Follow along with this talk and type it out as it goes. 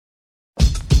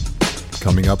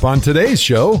Coming up on today's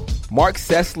show, Mark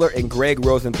Sessler and Greg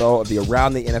Rosenthal of the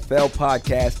Around the NFL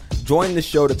podcast join the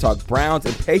show to talk Browns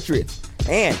and Patriots.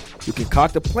 And you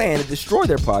concoct a plan to destroy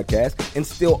their podcast and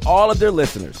steal all of their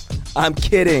listeners. I'm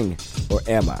kidding. Or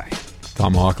am I?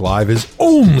 ThomaHawk Live is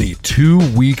only 2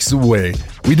 weeks away.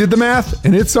 We did the math,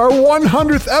 and it's our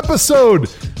 100th episode.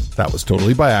 That was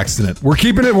totally by accident. We're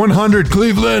keeping it 100,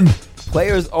 Cleveland.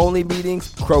 Players-only meetings,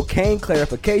 cocaine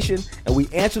clarification, and we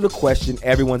answer the question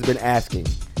everyone's been asking.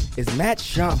 Is Matt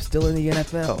Schaub still in the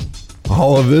NFL?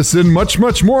 All of this and much,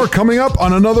 much more coming up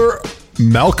on another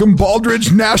Malcolm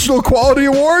Baldrige National Quality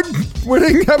Award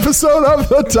winning episode of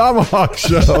the ThomaHawk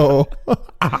Show.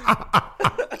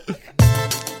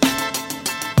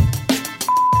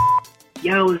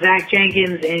 Yo, Zach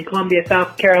Jenkins in Columbia,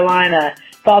 South Carolina.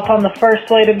 Thoughts on the first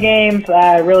slate of games?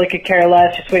 I really could care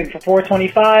less. Just waiting for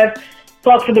 425.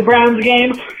 Thoughts for the Browns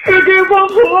game? It gave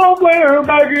us somewhere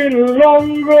back in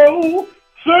long ago.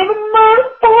 Sentimental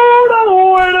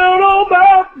photo and it all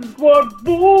back is what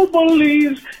fool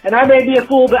believes. And I may be a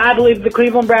fool, but I believe the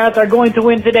Cleveland Browns are going to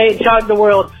win today and shock the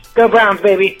world. Go Browns,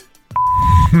 baby.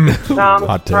 Tom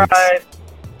Price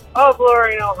of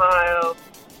Lorain, Ohio,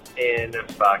 in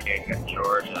fucking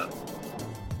Georgia.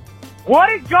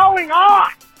 What is going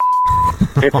on?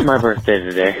 It's my birthday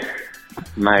today.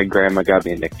 My grandma got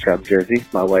me a Nick Chubb jersey.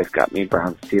 My wife got me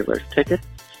Browns Steelers tickets.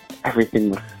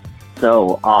 Everything was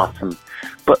so awesome.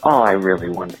 But all I really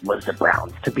wanted was the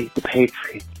Browns to beat the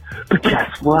Patriots. But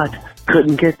guess what?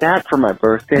 Couldn't get that for my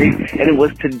birthday. And it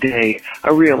was today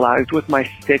I realized with my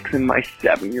 6 and my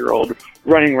 7-year-old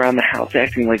running around the house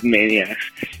acting like maniacs,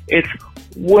 it's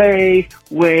way,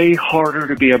 way harder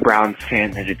to be a Browns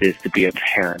fan than it is to be a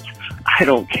parent. I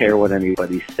don't care what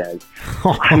anybody says.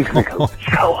 I'm going to go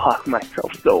ThomaHawk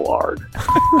myself so hard.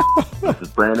 This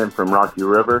is Brandon from Rocky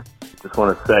River. Just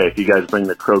want to say, if you guys bring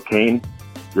the cocaine,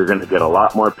 you're going to get a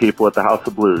lot more people at the House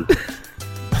of Blues.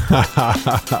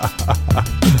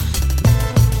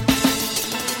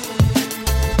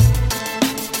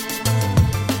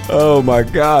 Oh my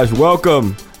gosh.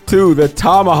 Welcome to the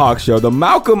ThomaHawk Show, the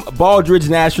Malcolm Baldrige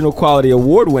National Quality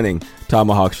Award winning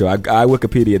ThomaHawk Show. I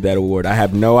Wikipedia'd that award. I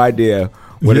have no idea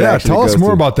what it actually tell us goes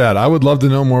more to. about that. I would love to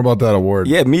know more about that award.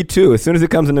 Yeah, me too. As soon as it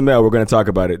comes in the mail, we're going to talk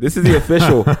about it. This is the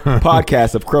official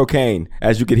podcast of Crocaine,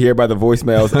 as you can hear by the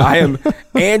voicemails. I am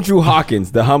Andrew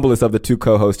Hawkins, the humblest of the two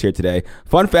co-hosts here today.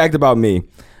 Fun fact about me,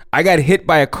 I got hit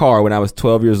by a car when I was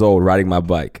 12 years old riding my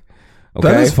bike. Okay?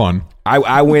 That is fun.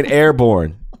 I went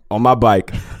airborne on my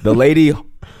bike. The lady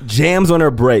jams on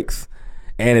her brakes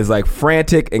and is like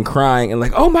frantic and crying and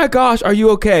like, oh my gosh, are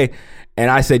you okay? And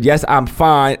I said, yes, I'm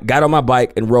fine. Got on my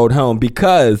bike and rode home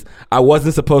because I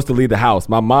wasn't supposed to leave the house.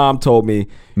 My mom told me,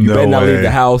 you better not leave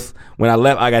the house. When I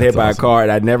left, I got hit by a car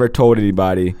and I never told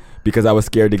anybody because I was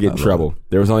scared to get in trouble.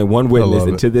 There was only one witness,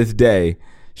 and to this day,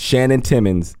 Shannon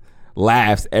Timmons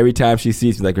laughs every time she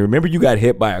sees me. Like, remember you got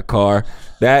hit by a car?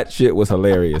 That shit was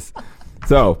hilarious.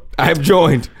 So I'm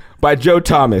joined by Joe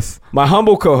Thomas, my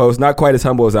humble co-host, not quite as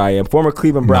humble as I am, former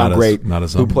Cleveland Brown great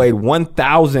who played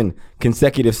 1,000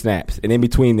 consecutive snaps. And in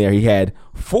between there, he had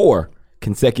 4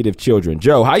 consecutive children.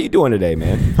 Joe, how you doing today,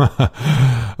 man?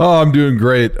 Oh, I'm doing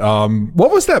great. What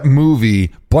was that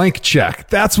movie? Blank Check.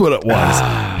 That's what it was.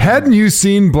 Hadn't you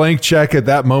seen Blank Check at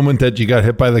that moment that you got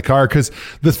hit by the car? Because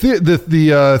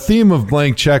the theme of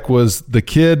Blank Check was the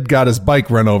kid got his bike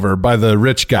run over by the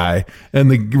rich guy, and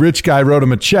the rich guy wrote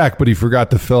him a check, but he forgot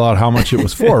to fill out how much it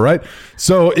was for, right?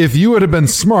 So if you would have been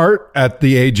smart at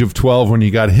the age of 12 when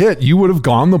you got hit, you would have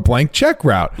gone the blank check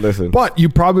route. Listen. But you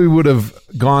probably would have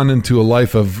gone into a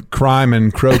life of crime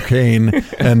and cocaine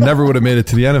and never would have made it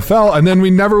to the NFL, and then we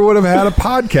never would have had a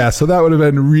podcast. So that would have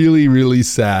been really, really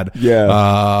sad.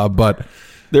 Yeah. But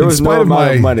there was no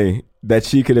amount of money that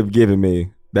she could have given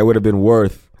me that would have been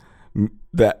worth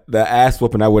the ass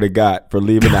whooping I would have got for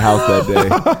leaving the house that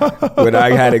day when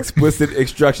I had explicit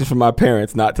instructions from my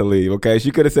parents not to leave. Okay,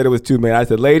 she could have said it was $2 million. I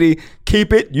said, lady,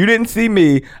 keep it. You didn't see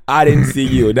me. I didn't see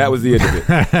you. And that was the end of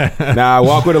it. Now I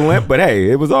walk with a limp, but hey,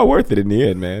 it was all worth it in the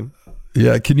end, man.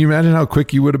 Yeah, can you imagine how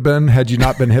quick you would have been had you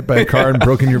not been hit by a car and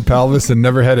broken your pelvis and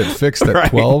never had it fixed at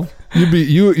 12?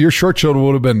 Your short shoulder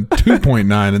would have been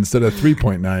 2.9 instead of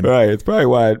 3.9. Right, it's probably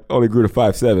why I only grew to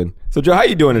 5'7". So Joe, how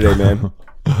you doing today, man?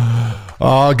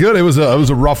 Good. It was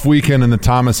a rough weekend in the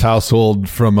Thomas household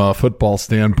from a football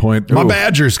standpoint. My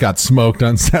Badgers got smoked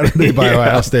on Saturday by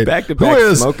Ohio State. Back-to-back who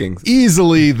is smokings.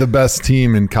 Easily the best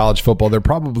team in college football. They're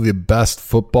probably the best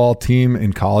football team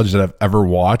in college that I've ever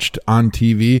watched on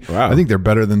TV. Wow. I think they're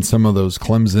better than some of those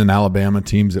Clemson, Alabama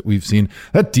teams that we've seen.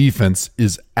 That defense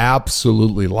is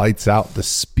absolutely lights out. The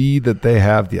speed that they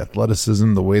have, the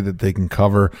athleticism, the way that they can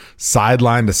cover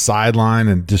sideline to sideline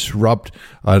and disrupt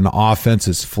an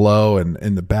offense's flow, and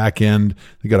in the back end,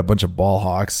 they got a bunch of ball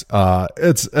hawks.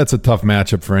 It's a tough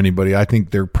matchup for anybody. I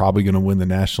think they're probably going to win the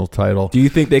national title. Do you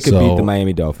think they could beat the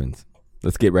Miami Dolphins?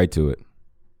 Let's get right to it.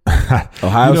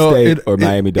 Ohio State or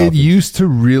Miami Dolphins? It used to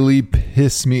really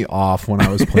piss me off when I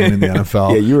was playing in the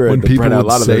NFL. Yeah, you were when people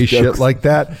would say shit like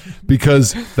that,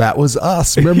 because that was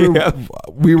us. Remember,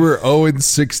 we were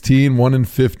 0-16,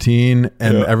 1-15,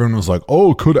 and everyone was like,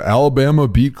 "Oh, could Alabama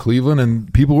beat Cleveland?"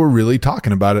 And people were really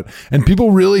talking about it, and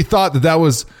people really thought that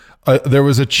was there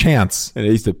was a chance. And it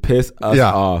used to piss us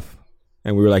off.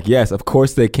 And we were like, yes, of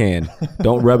course they can.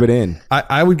 Don't rub it in.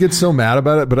 I would get so mad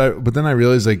about it, but then I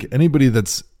realized, like, anybody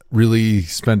that's really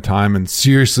spent time and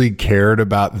seriously cared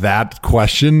about that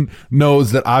question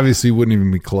knows that obviously wouldn't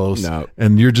even be close. No.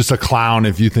 And you're just a clown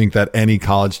if you think that any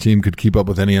college team could keep up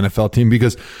with any NFL team,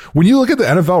 because when you look at the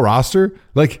NFL roster,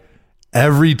 like,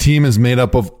 every team is made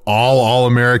up of all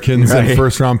Americans and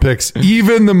first round picks.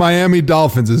 Even the Miami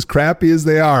Dolphins, as crappy as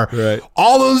they are,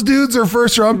 all those dudes are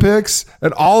first round picks,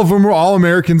 and all of them were all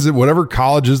Americans at whatever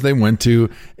colleges they went to.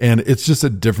 And it's just a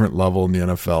different level in the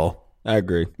NFL. I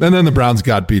agree. And then the Browns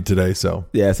got beat today, so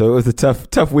yeah. So it was a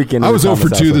tough weekend. I was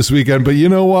 0-2 this weekend, but you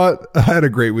know what? I had a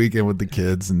great weekend with the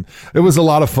kids, and it was a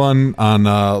lot of fun. On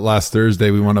last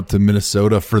Thursday, we went up to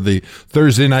Minnesota for the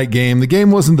Thursday night game. The game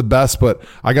wasn't the best, but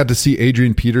I got to see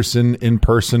Adrian Peterson in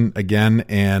person again,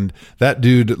 and that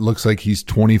dude looks like he's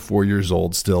 24 years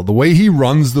old still. The way he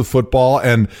runs the football,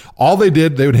 and all they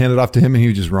would hand it off to him, and he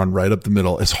would just run right up the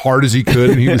middle as hard as he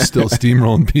could, and he was still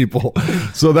steamrolling people.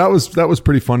 So that was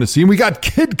pretty fun to see. And we got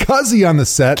Kid Cuzzy on the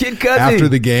set after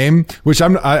the game, which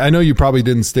I know you probably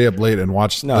didn't stay up late and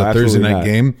watch the Thursday night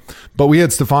game, but we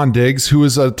had Stephon Diggs, who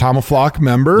is a ThomaHawk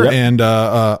member and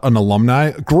an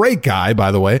alumni. Great guy,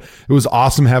 by the way. It was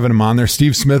awesome having him on there.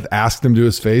 Steve Smith asked him to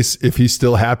his face if he's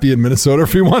still happy in Minnesota,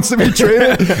 if he wants to be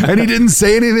traded, and he didn't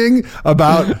say anything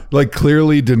about, like,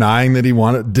 clearly denying that he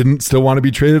didn't still want to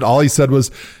be traded. All he said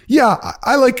was, "Yeah,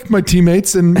 I like my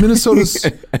teammates, and Minnesota's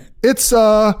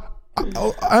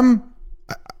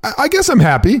I guess I'm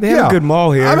happy. They have a good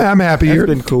mall here. I'm happy here.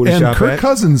 It's been cool to and shop Kirk at.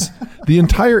 Cousins, the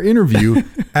entire interview,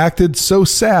 acted so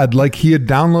sad, like he had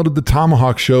downloaded the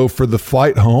ThomaHawk show for the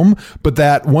flight home, but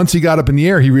that once he got up in the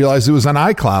air, he realized it was on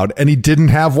iCloud, and he didn't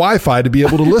have Wi-Fi to be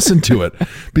able to listen to it.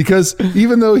 Because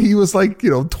even though he was, like,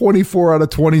 24 out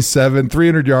of 27,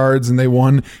 300 yards, and they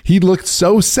won, he looked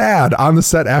so sad on the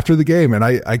set after the game, and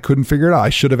I couldn't figure it out.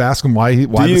 I should have asked him why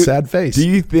the sad face. Do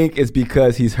you think it's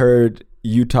because he's heard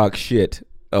you talk shit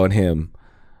on him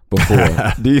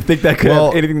before? Do you think that could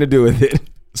have anything to do with it?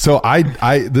 So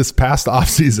I this past off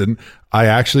season, I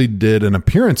actually did an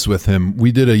appearance with him.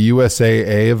 We did a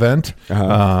USAA event.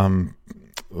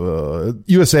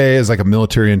 USAA is like a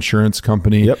military insurance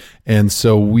company. Yep. And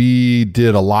so we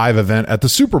did a live event at the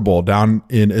Super Bowl down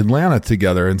in Atlanta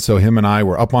together. And so him and I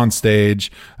were up on stage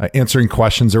answering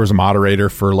questions. There was a moderator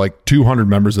for like 200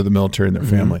 members of the military and their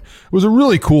family. It was a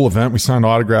really cool event. We signed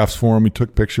autographs for him. We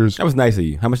took pictures. That was nice of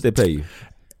you. How much did they pay you?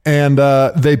 And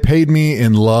they paid me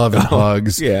in love and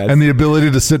hugs and the ability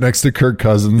to sit next to Kirk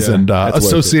Cousins and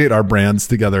associate our brands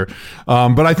together.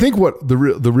 But I think what the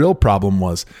real problem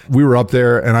was, we were up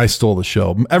there and I stole the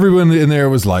show. Everyone in there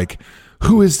was like,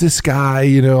 who is this guy?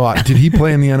 Did he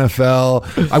play in the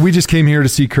NFL? We just came here to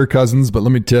see Kirk Cousins, but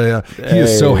let me tell you, he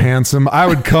is so handsome. I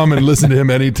would come and listen to him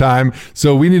anytime.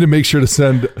 So we need to make sure to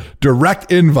send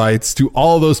direct invites to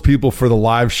all those people for the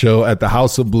live show at the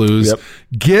House of Blues.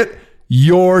 Get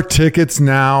your tickets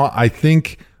now. I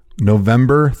think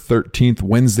November 13th,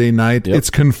 Wednesday night. It's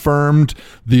confirmed.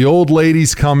 The old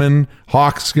lady's coming.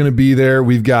 Hawk's going to be there.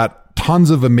 We've got tons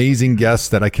of amazing guests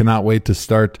that I cannot wait to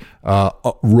start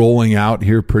rolling out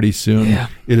here pretty soon.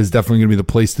 It is definitely going to be the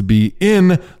place to be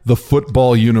in the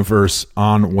football universe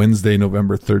on Wednesday,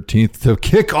 November 13th to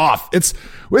kick off. It's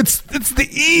the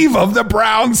eve of the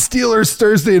Browns Steelers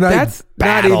Thursday night. That's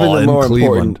not even the more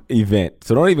important event.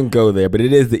 So don't even go there, but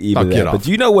it is the eve of that. But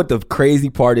you know what the crazy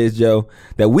part is, Joe,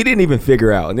 that we didn't even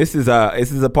figure out. And this is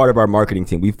a part of our marketing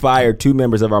team. We fired 2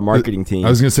 members of our marketing team. I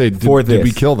was going to say, did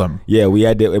we kill them? Yeah, we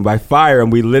had to. And by fire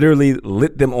them, we literally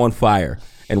lit them on fire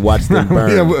and watch them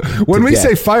burn. When we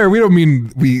say fire, we don't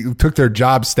mean we took their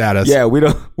job status. Yeah, we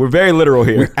don't. We're very literal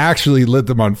here. We actually lit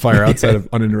them on fire outside of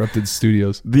Uninterrupted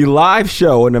Studios. The live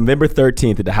show on November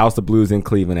 13th at the House of Blues in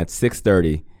Cleveland at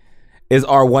 6:30 is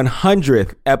our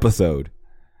 100th episode.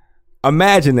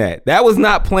 Imagine that. That was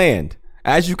not planned.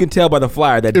 As you can tell by the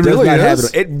flyer, that It does really not have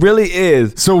is? it. It really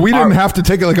is. So we didn't have to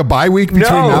take like a bye week between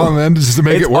now and then just to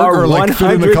make It's it work, our or like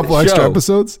fit in a couple 100th extra show.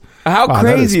 episodes. How Wow,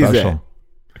 crazy is that? special.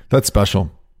 That's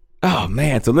special. Oh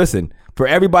man! So listen, for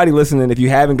everybody listening, if you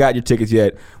haven't got your tickets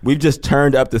yet, we've just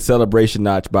turned up the celebration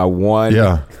notch by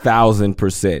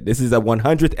 1,000%. This is a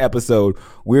 100th episode.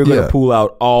 We're going to pull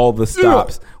out all the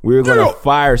stops. We're going to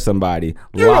fire somebody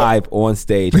live on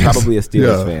stage, probably a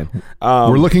Steelers fan.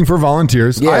 We're looking for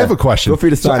volunteers. I have a question. Feel free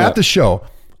to sign at up. the show.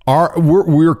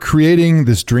 We're creating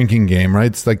this drinking game, right?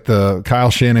 It's like the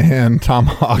Kyle Shanahan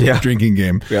ThomaHawk drinking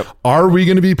game. Yep. Are we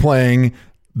going to be playing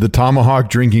the ThomaHawk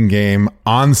drinking game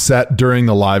on set during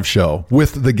the live show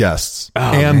with the guests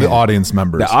and the audience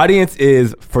members? The audience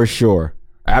is for sure.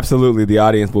 Absolutely, the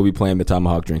audience will be playing the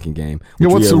ThomaHawk drinking game. Yeah,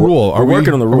 what's the rule? We're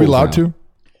working on the rules. Are we allowed now. to?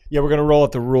 Yeah, we're going to roll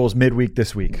out the rules midweek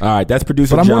this week. All right, that's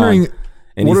producer But I'm John. wondering,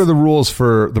 and what he's- are the rules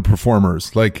for the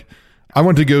performers? Like, I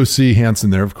went to go see Hanson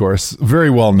there, of course, very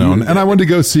well known, and I went to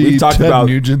go see We've talked Ted about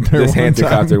Nugent there this one Hanson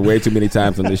time. concert way too many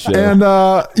times on this show. And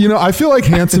I feel like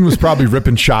Hanson was probably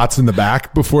ripping shots in the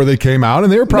back before they came out,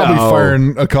 and they were probably No.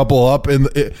 firing a couple up in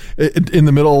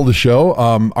the middle of the show.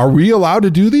 Are we allowed to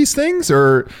do these things,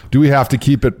 or do we have to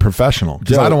keep it professional?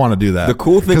 Because Joe, I don't want to do that. the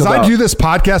cool thing because I about- do this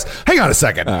podcast. Hang on a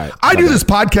second. All right, I do okay. this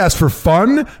podcast for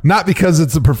fun, not because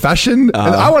it's a profession.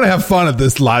 And I want to have fun at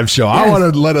this live show. I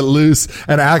want to let it loose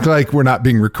and act like we're not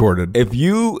being recorded. If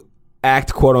you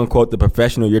act quote unquote the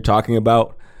professional you're talking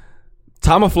about,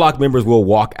 ThomaHawk members will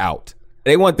walk out.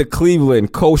 They want the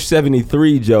Cleveland Coach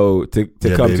 73 Joe to come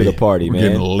to baby. the party, We're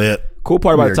man. getting lit. Cool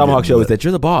part about We the are ThomaHawk getting show lit. is that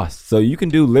you're the boss, so you can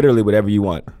do literally whatever you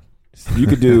want. You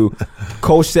could do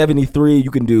Coach 73,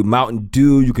 you can do Mountain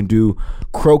Dew, you can do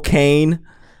Crocaine.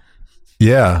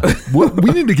 Yeah. We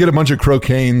need to get a bunch of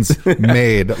crocaines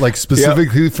made, like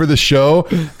specifically for the show,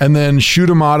 and then shoot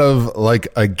them out of like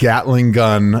a Gatling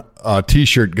gun,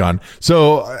 t-shirt gun.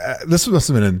 So this must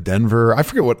have been in Denver. I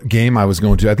forget what game I was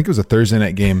going to. I think it was a Thursday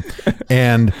night game.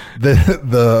 And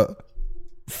the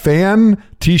fan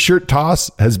t-shirt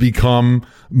toss has become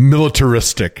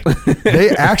militaristic. They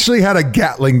actually had a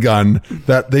Gatling gun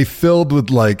that they filled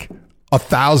with like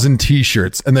 1,000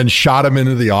 t-shirts and then shot them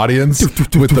into the audience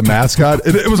with the mascot.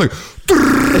 And it was like,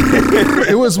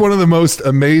 it was one of the most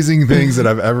amazing things that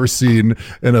I've ever seen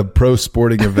in a pro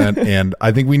sporting event. And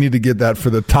I think we need to get that for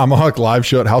the ThomaHawk live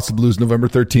show at House of Blues November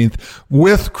 13th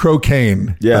with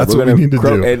Crocaine. Yeah, that's we're what we gonna need to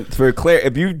do. And for Claire,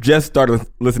 if you just started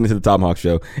listening to the ThomaHawk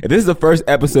show, if this is the first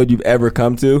episode you've ever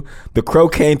come to, the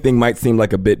Crocaine thing might seem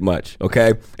like a bit much.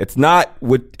 Okay, it's not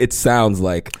what it sounds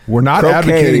like. We're not Crocaine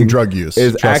advocating drug use.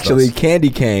 Is Trust actually us. candy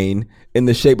cane in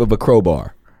the shape of a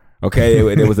crowbar. Okay,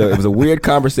 it was a weird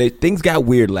conversation. Things got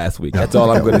weird last week. That's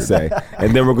all I'm going to say.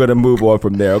 And then we're going to move on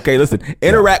from there. Okay, listen,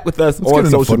 interact with us Let's on get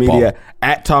into social football. media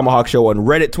at ThomaHawk Show on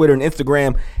Reddit, Twitter, and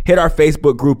Instagram. Hit our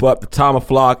Facebook group up, the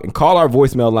ThomaHawk, and call our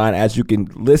voicemail line as you can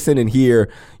listen and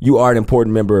hear. You are an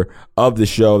important member of the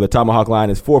show. The ThomaHawk line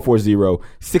is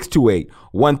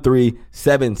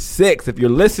 440-628-1376. If you're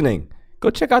listening,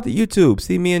 go check out the YouTube.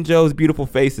 See me and Joe's beautiful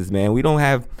faces, man. We don't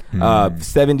have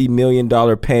 $70 million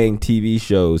paying TV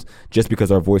shows just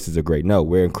because our voices are great. No,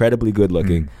 we're incredibly good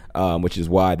looking, which is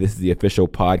why this is the official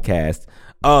podcast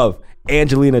of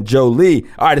Angelina Jolie.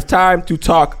 All right, it's time to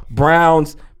talk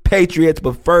Browns, Patriots.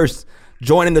 But first,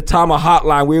 joining the ThomaHawk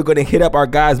Hotline, we're going to hit up our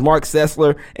guys Mark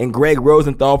Sessler and Greg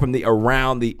Rosenthal from the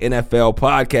Around the NFL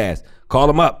podcast. Call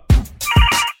them up.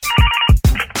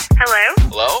 Hello?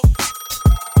 Hello?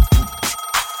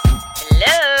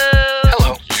 Hello?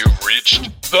 Hello. You've reached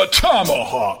the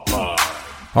ThomaHawk line.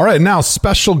 All right, now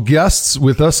special guests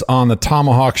with us on the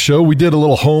ThomaHawk Show. We did a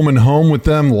little home and home with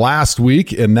them last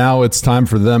week, and now it's time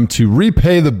for them to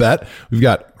repay the bet. We've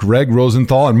got Greg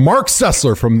Rosenthal and Mark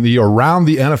Sessler from the Around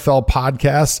the NFL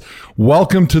podcast.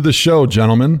 Welcome to the show,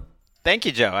 gentlemen. Thank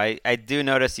you, Joe. I do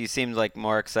notice you seemed like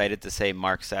more excited to say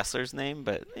Mark Sessler's name,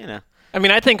 but you know. I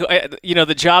mean, I think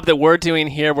the job that we're doing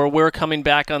here, where we're coming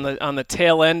back on the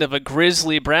tail end of a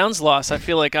grisly Browns loss, I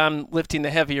feel like I'm lifting the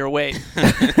heavier weight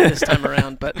this time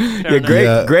around. But fair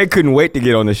enough. Greg couldn't wait to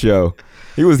get on the show.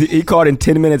 He called in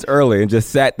 10 minutes early and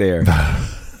just sat there.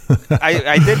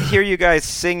 I did hear you guys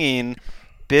singing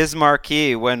Biz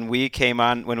Marquee when we came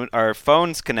on, when our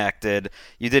phones connected.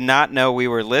 You did not know we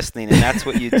were listening, and that's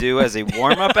what you do as a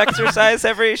warm-up exercise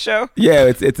every show?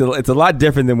 Yeah, it's a lot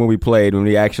different than when we played, when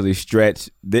we actually stretch.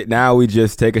 Now we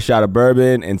just take a shot of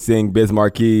bourbon and sing Biz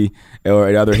Marquee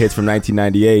or other hits from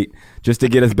 1998 just to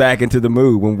get us back into the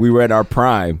mood when we were at our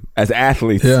prime as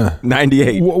athletes. Yeah.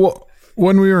 98.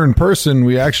 when we were in person,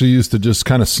 we actually used to just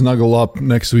kind of snuggle up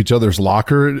next to each other's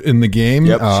locker in the game.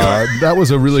 Yep, That was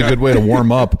a really good way to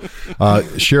warm up,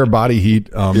 share body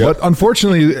heat. But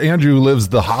unfortunately, Andrew lives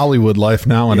the Hollywood life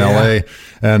now in LA,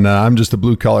 and I'm just a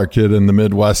blue collar kid in the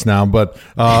Midwest now. But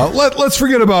let's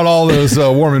forget about all those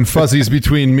warm and fuzzies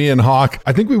between me and Hawk.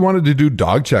 I think we wanted to do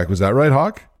dog check. Was that right,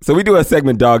 Hawk? So we do a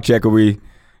segment dog check where we,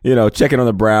 check in on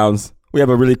the Browns. We have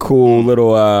a really cool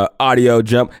little audio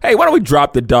jump. Hey, why don't we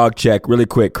drop the dog check really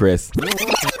quick, Chris?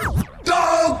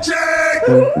 Dog check!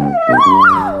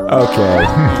 Okay.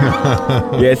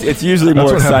 It's usually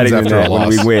more exciting than that when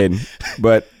we win,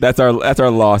 but that's our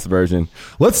loss version.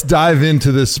 Let's dive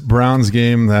into this Browns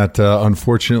game that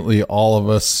unfortunately all of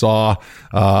us saw.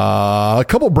 A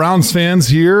couple Browns fans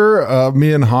here,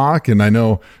 me and Hawk, and I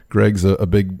know Greg's a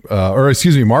big,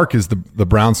 Mark is the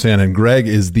Browns fan, and Greg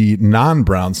is the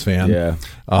non-Browns fan. Yeah.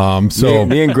 So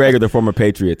me and Greg are the former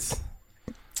Patriots.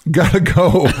 Gotta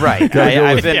go. Right.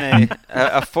 I've been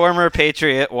a former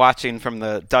Patriot watching from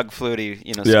the Doug Flutie,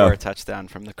 score a touchdown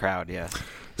from the crowd. Yeah.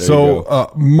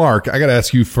 So, Mark, I got to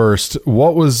ask you first,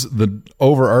 what was the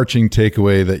overarching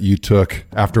takeaway that you took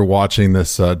after watching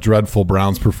this dreadful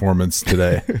Browns performance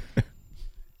today?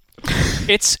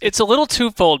 It's a little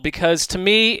twofold because to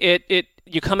me,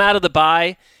 you come out of the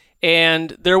bye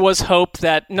and there was hope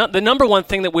that the number one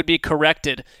thing that would be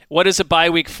corrected, what is a bye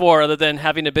week for other than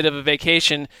having a bit of a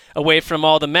vacation away from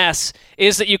all the mess,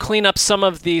 is that you clean up some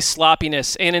of the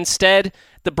sloppiness. And instead,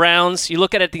 the Browns, you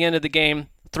look at the end of the game,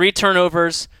 3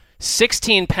 turnovers,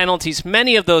 16 penalties,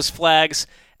 many of those flags,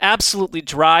 absolutely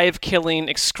drive-killing,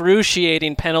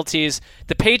 excruciating penalties.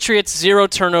 The Patriots, 0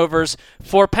 turnovers,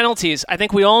 4 penalties. I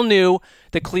think we all knew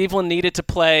that Cleveland needed to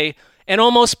play an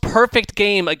almost perfect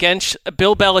game against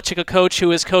Bill Belichick, a coach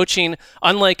who is coaching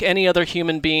unlike any other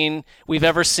human being we've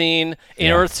ever seen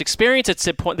in Earth's experience at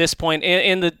this point.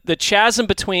 And the chasm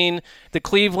between the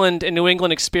Cleveland and New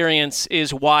England experience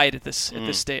is wide at this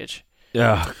stage.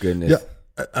 Oh, goodness. Yeah.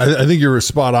 I think you're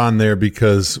spot on there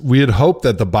because we had hoped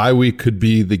that the bye week could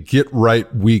be the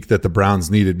get-right week that the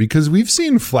Browns needed because we've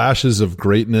seen flashes of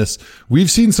greatness. We've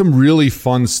seen some really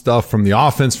fun stuff from the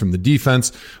offense, from the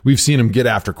defense. We've seen them get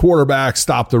after quarterbacks,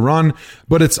 stop the run,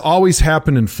 but it's always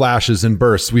happened in flashes and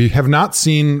bursts. We have not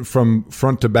seen from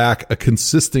front to back a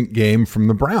consistent game from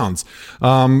the Browns,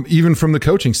 even from the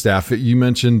coaching staff. You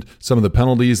mentioned some of the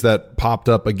penalties that popped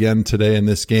up again today in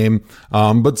this game,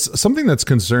 but something that's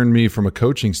concerned me from a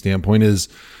coaching standpoint is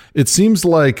it seems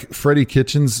like Freddie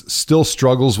Kitchens still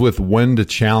struggles with when to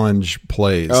challenge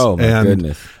plays. Oh, my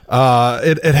goodness.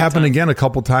 It happened again a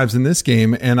couple times in this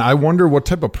game, and I wonder what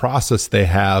type of process they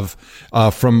have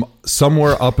from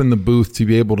somewhere up in the booth to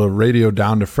be able to radio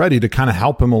down to Freddie to kind of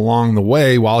help him along the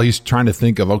way while he's trying to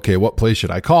think of, okay, what play should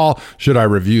I call? Should I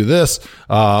review this?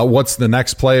 What's the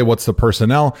next play? What's the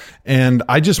personnel? And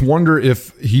I just wonder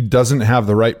if he doesn't have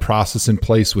the right process in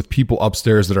place with people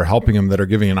upstairs that are helping him, that are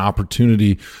giving an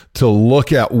opportunity to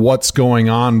look at what's going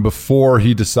on before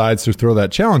he decides to throw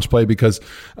that challenge play, because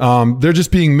they're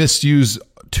just being misused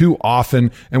too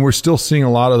often, and we're still seeing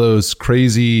a lot of those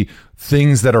crazy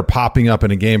things that are popping up in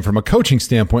a game from a coaching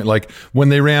standpoint, like when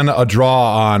they ran a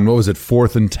draw on,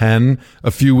 4th and 10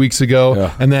 a few weeks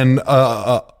ago, and then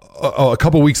a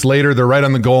couple weeks later, they're right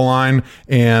on the goal line,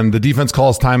 and the defense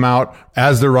calls timeout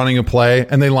as they're running a play,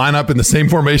 and they line up in the same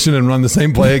formation and run the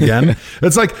same play again.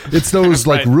 It's those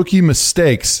like rookie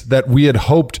mistakes that we had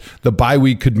hoped the bye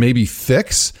week could maybe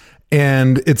fix.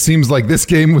 And it seems like this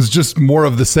game was just more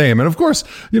of the same. And of course,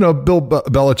 Bill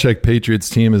Belichick Patriots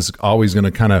team is always going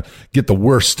to kind of get the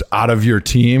worst out of your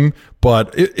team.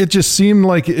 But it just seemed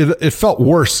like it felt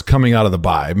worse coming out of the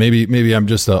bye. Maybe I'm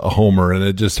just a homer and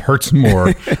it just hurts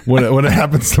more when it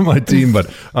happens to my team. But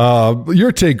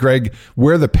your take, Greg,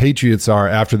 where the Patriots are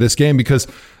after this game, because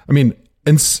I mean,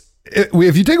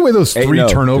 if you take away those 3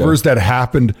 turnovers that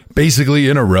happened basically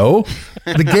in a row,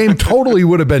 the game totally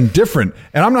would have been different.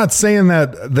 And I'm not saying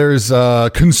that there's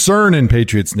concern in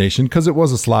Patriots Nation because it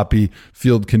was a sloppy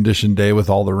field condition day with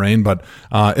all the rain. But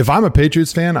if I'm a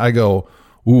Patriots fan, I go,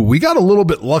 ooh, we got a little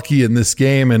bit lucky in this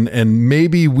game, and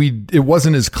maybe it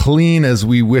wasn't as clean as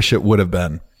we wish it would have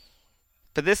been.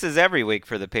 But this is every week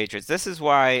for the Patriots. This is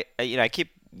why I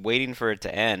keep waiting for it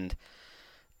to end.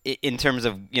 In terms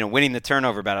of winning the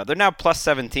turnover battle, they're now plus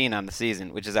 17 on the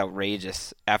season, which is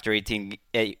outrageous after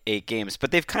 8 games.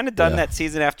 But they've kind of done that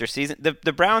season after season.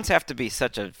 The Browns have to be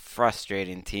such a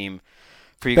frustrating team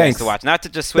for you guys to watch, not to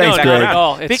just switch back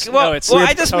around.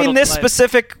 I just mean this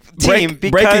specific team.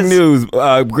 Breaking news: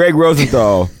 Greg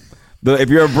Rosenthal If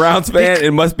you're a Browns fan,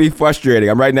 it must be frustrating.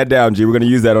 I'm writing that down, G. We're going to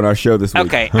use that on our show this week.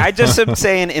 Okay, I just am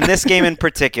saying in this game in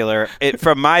particular,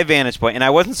 from my vantage point, and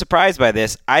I wasn't surprised by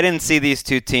this, I didn't see these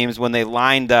two teams when they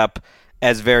lined up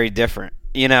as very different.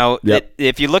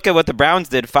 If you look at what the Browns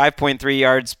did, 5.3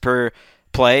 yards per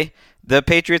play, the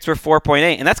Patriots were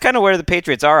 4.8, and that's kind of where the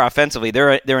Patriots are offensively.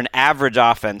 They're an average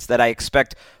offense that I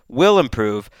expect will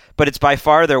improve, but it's by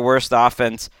far their worst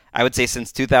offense, I would say,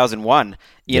 since 2001.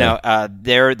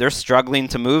 They're struggling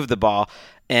to move the ball,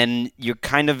 and you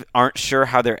kind of aren't sure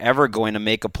how they're ever going to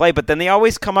make a play. But then they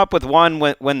always come up with one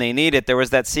when they need it. There was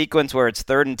that sequence where it's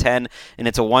 3rd and 10, and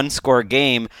it's a one-score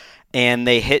game, and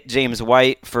they hit James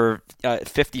White for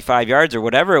 55 yards or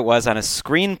whatever it was on a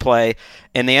screen play,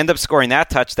 and they end up scoring that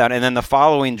touchdown. And then the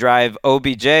following drive,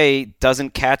 OBJ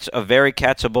doesn't catch a very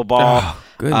catchable ball.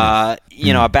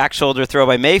 A back shoulder throw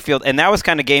by Mayfield, and that was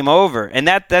kind of game over. And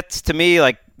that's to me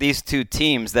like these two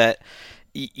teams that,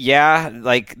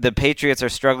 like the Patriots are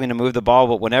struggling to move the ball,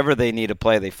 but whenever they need to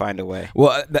play, they find a way.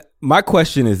 Well, my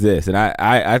question is this, and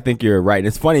I think you're right. And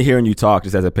it's funny hearing you talk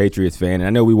just as a Patriots fan. And I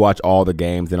know we watch all the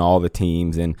games and all the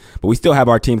teams, but we still have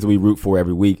our teams that we root for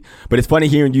every week. But it's funny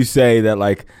hearing you say that,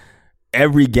 like,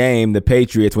 every game, the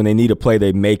Patriots, when they need to play,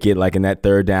 they make it like in that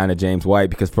 3rd down to James White,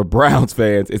 because for Browns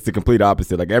fans, it's the complete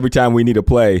opposite. Like every time we need to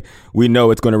play, we know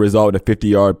it's going to result in a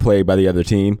 50-yard play by the other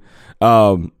team.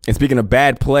 And speaking of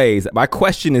bad plays, my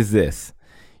question is this.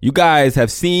 You guys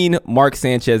have seen Mark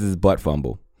Sanchez's butt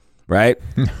fumble, right?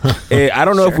 I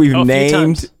don't know if we've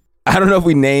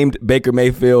named Baker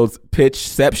Mayfield's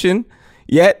pitchception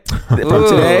yet from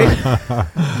today.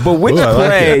 But which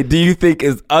play do you think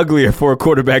is uglier for a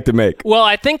quarterback to make? Well,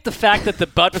 I think the fact that the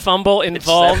butt fumble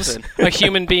involves a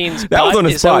human being's butt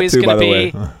is always going to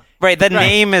be... Right, the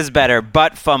name is better.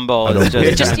 Butt fumble.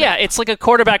 It's like a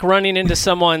quarterback running into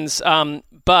someone's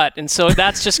butt, and so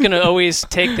that's just going to always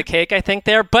take the cake, I think,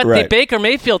 there. But the Baker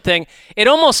Mayfield thing, it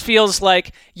almost feels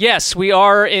like, yes, we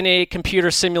are in a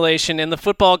computer simulation, and the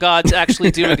football gods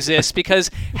actually do exist, because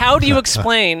how do you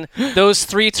explain those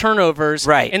 3 turnovers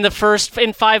in the first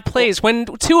 5 plays when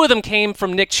 2 of them came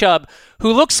from Nick Chubb,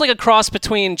 who looks like a cross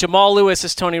between Jamal Lewis,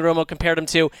 as Tony Romo compared him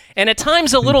to, and at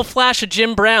times a little flash of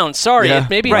Jim Brown. Sorry,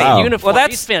 maybe in uniform. Well,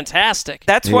 he's fantastic.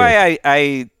 That's why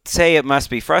I say it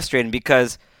must be frustrating,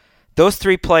 because those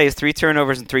 3 plays, 3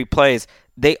 turnovers and 3 plays,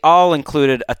 they all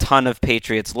included a ton of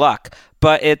Patriots luck.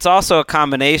 But it's also a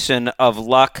combination of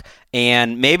luck,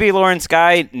 and maybe Lawrence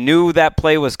Guy knew that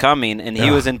play was coming, and he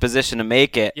was in position to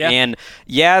make it. Yep. And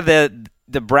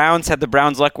the Browns had the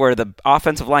Browns luck where the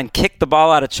offensive line kicked the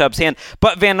ball out of Chubb's hand,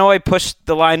 but Van Noy pushed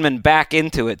the lineman back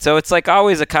into it. So it's like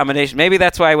always a combination. Maybe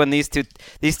that's why when these two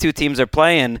teams are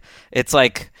playing, it's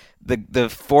like the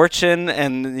fortune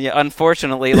and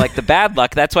unfortunately like the bad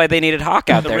luck. That's why they needed Hawk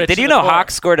out there. Did you know Hawk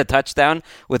scored a touchdown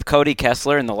with Cody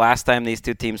Kessler in the last time these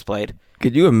two teams played?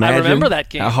 Could you imagine? I remember that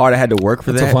game. How hard I had to work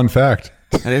for that. That's a fun fact.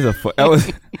 It is a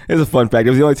fun fact. It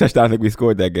was the only touchdown I think we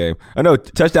scored that game. Oh no,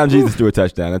 touchdown Jesus threw a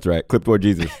touchdown. That's right. Clipboard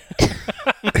Jesus.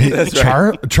 That's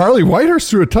right. Charlie Whitehurst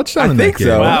threw a touchdown in that game.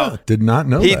 So. Wow. Did not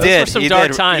know he that. Did. Some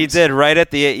dark times. He did right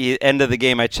at the end of the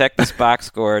game. I checked this box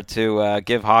score to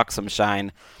give Hawk some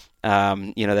shine.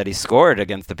 That he scored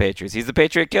against the Patriots. He's the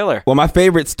Patriot killer. Well, my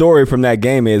favorite story from that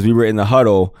game is we were in the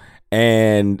huddle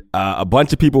and a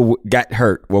bunch of people got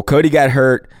hurt. Well, Cody got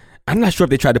hurt. I'm not sure if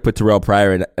they tried to put Terrell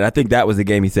Pryor in, and I think that was the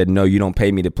game he said, no, you don't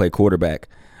pay me to play quarterback,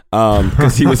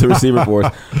 because he was the receiver for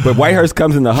us. But Whitehurst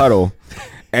comes in the huddle,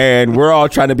 and we're all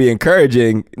trying to be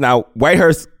encouraging. Now,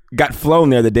 Whitehurst got flown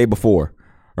there the day before,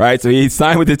 right? So he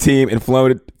signed with the team and flew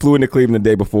into Cleveland the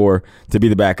day before to be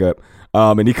the backup.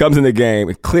 And he comes in the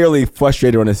game clearly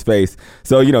frustrated on his face.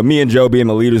 So, me and Joe being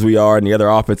the leaders we are and the other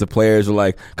offensive players are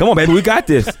like, come on, baby, we got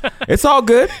this. It's all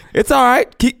good. It's all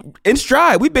right. Keep in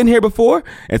stride. We've been here before.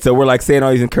 And so we're like saying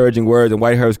all these encouraging words, and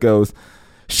Whitehurst goes,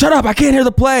 shut up. I can't hear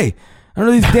the play. I don't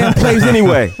know these damn plays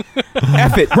anyway.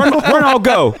 F it. Run all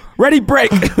go. Ready, break.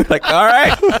 Like, all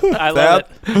right. I love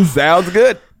it. Sounds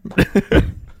good.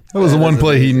 That was the one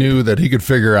play he knew that he could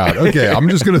figure out. Okay, I'm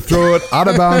just going to throw it out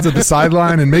of bounds at the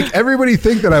sideline and make everybody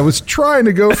think that I was trying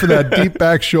to go for that deep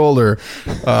back shoulder.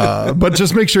 But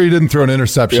just make sure he didn't throw an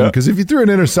interception, because if you threw an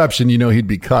interception, he'd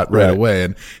be cut right away.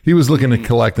 And he was looking to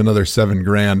collect another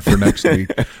 $7,000 for next week.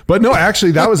 But no,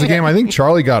 actually, that was a game. I think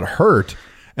Charlie got hurt.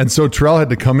 And so Terrell had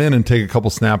to come in and take a couple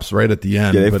snaps right at the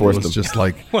end, but it was just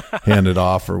like hand it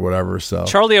off or whatever. So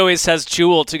Charlie always has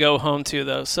Jewel to go home to,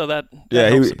 though, so that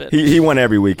helps a bit. He won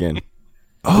every weekend.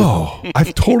 Oh,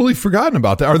 I've totally forgotten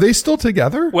about that. Are they still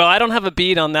together? Well, I don't have a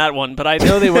beat on that one, but I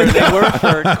know they were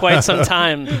for quite some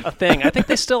time a thing. I think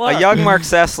they still are. A young Mark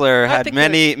Sessler had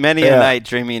many a night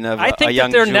dreaming of I think a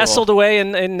young that they're Jewel. nestled away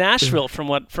in Nashville from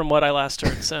what I last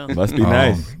heard. So Must be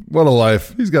nice. What a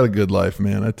life. He's got a good life,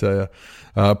 man, I tell you.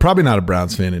 Probably not a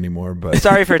Browns fan anymore, but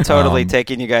sorry for totally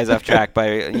taking you guys off track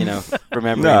by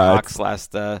remembering Hawk's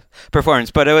last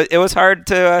performance, but it was hard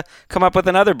to come up with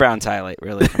another Browns highlight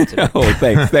really from today. Oh,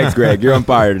 thanks, Greg. You're on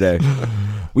fire today.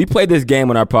 We played this game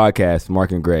on our podcast,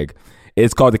 Mark and Greg.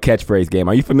 It's called the catchphrase game.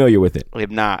 Are you familiar with it?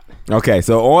 I'm not. Okay,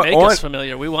 so make us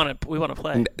familiar. We want to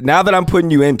play. Now that I'm putting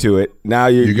you into it, now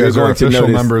you guys are going official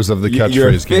members of the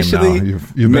catchphrase game now.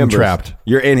 You've been trapped.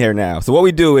 You're in here now. So what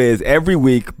we do is every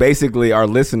week, basically, our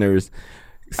listeners.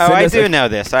 I do know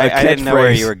this. I didn't know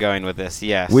where you were going with this.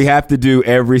 Yes, we have to do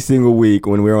every single week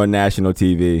when we're on national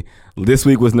TV. This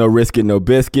week was no risk it, no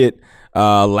biscuit.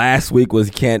 Last week was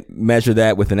can't measure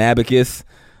that with an abacus.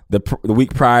 The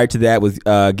week prior to that was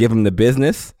give them the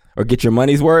business or get your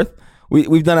money's worth.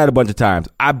 We've done that a bunch of times.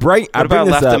 What about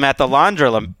left him at the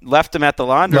laundromat? Left him at the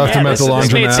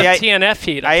This made some TNF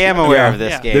heat. I am aware of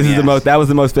this game. This is that was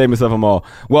the most famous of them all.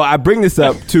 Well, I bring this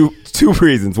up two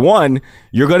reasons. One,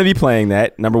 you're going to be playing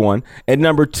that, number one. And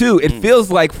number two, it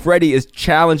feels like Freddie is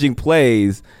challenging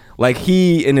plays like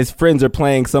he and his friends are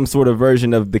playing some sort of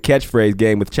version of the catchphrase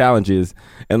game with challenges.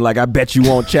 And like, I bet you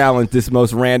won't challenge this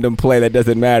most random play that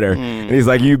doesn't matter. And he's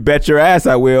like, you bet your ass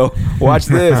I will. Watch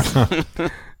this.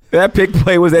 That pick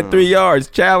play was at 3 yards.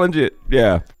 Challenge it.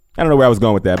 Yeah. I don't know where I was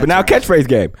going with that. But now catchphrase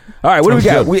game. All right, what do we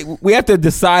got? We have to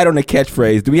decide on a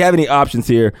catchphrase. Do we have any options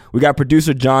here? We got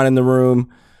producer John in the room.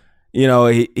 You know,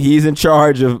 he's in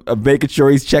charge of making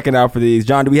sure he's checking out for these.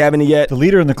 John, do we have any yet? The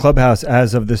leader in the clubhouse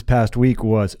as of this past week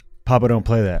was Papa Don't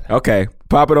Play That. Okay,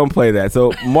 Papa Don't Play That.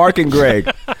 So Mark and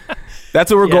Greg, that's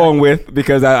what we're going with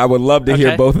because I would love to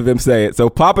hear both of them say it. So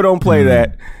Papa Don't Play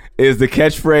That is the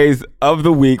catchphrase of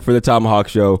the week for the ThomaHawk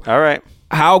Show. All right.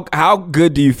 How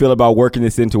good do you feel about working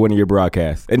this into one of your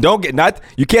broadcasts? And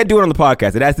you can't do it on the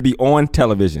podcast. It has to be on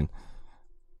television.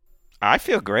 I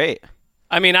feel great.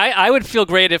 I mean, I would feel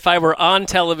great if I were on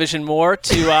television more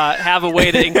to have a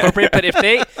way to incorporate. But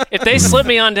if they slip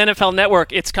me on NFL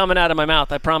Network, it's coming out of my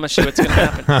mouth. I promise you, it's going to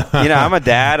happen. I'm a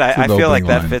dad. I feel like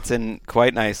that fits in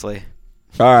quite nicely.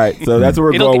 All right, so that's what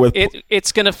we're going with.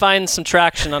 It's going to find some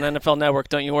traction on NFL Network.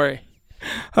 Don't you worry.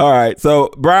 All right, so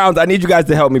Browns, I need you guys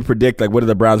to help me predict what are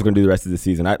the Browns going to do the rest of the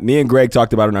season. Me and Greg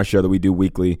talked about it on our show that we do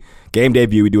weekly. Game Day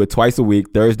View, we do it twice a week,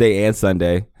 Thursday and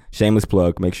Sunday. Shameless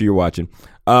plug. Make sure you're watching.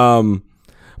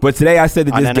 But today I said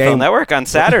that on this NFL game Network on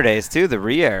Saturdays too, the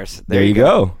re-airs. There you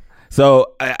go.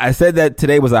 So I said that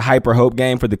today was a hyper hope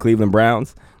game for the Cleveland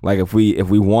Browns. Like if we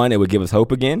won, it would give us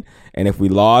hope again, and if we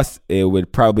lost, it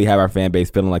would probably have our fan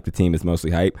base feeling like the team is mostly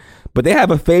hype. But they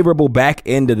have a favorable back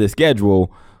end of the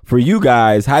schedule for you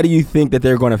guys. How do you think that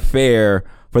they're going to fare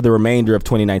for the remainder of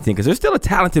 2019? Because they're still a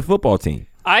talented football team.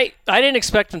 I didn't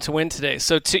expect them to win today.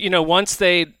 So once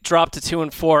they dropped to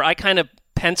 2-4, I kind of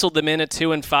penciled them in at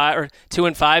 2-5 or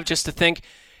 2-5 just to think,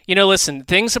 listen,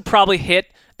 things have probably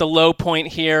hit the low point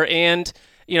here, and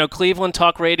Cleveland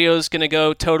talk radio is going to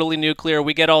go totally nuclear.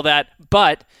 We get all that,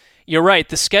 but you're right.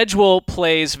 The schedule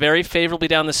plays very favorably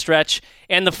down the stretch,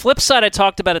 and the flip side I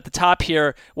talked about at the top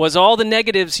here was all the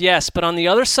negatives, yes, but on the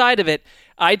other side of it,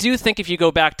 I do think if you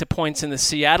go back to points in the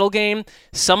Seattle game,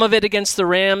 some of it against the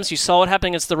Rams, you saw what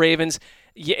happened against the Ravens.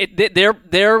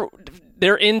 They're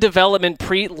in development.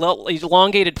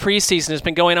 Elongated preseason has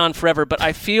been going on forever, but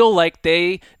I feel like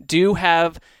they do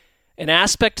have an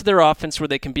aspect to their offense where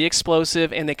they can be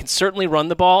explosive and they can certainly run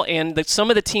the ball. And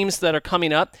some of the teams that are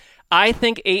coming up, I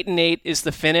think 8-8 is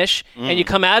the finish. And you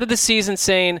come out of the season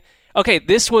saying, okay,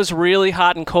 this was really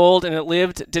hot and cold and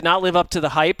it did not live up to the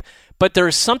hype, but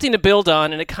there's something to build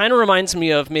on, and it kind of reminds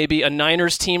me of maybe a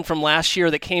Niners team from last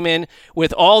year that came in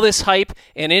with all this hype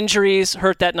and injuries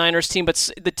hurt that Niners team,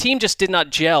 but the team just did not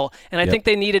gel, and I think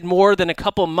they needed more than a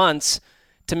couple months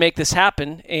to make this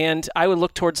happen, and I would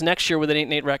look towards next year with an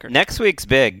 8-8 record. Next week's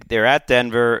big. They're at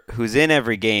Denver, who's in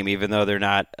every game, even though they're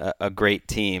not a great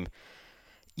team.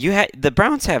 The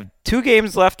Browns have 2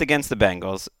 games left against the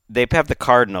Bengals. They have the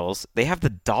Cardinals. They have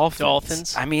the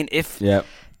Dolphins. I mean, if that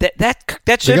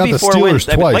should be 4 wins.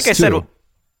 I mean, like I said,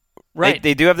 right?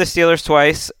 They do have the Steelers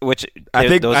twice, which I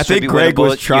think Greg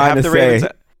was trying to say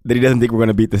that he doesn't think we're going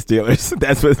to beat the Steelers.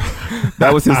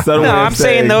 That was his subtle way of I'm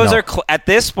saying those are at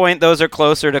this point those are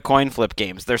closer to coin flip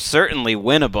games. They're certainly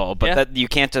winnable, but that you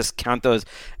can't just count those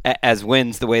as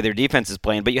wins the way their defense is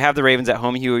playing. But you have the Ravens at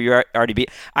home, who you already beat.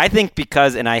 I think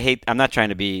because, and I'm not trying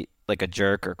to be like a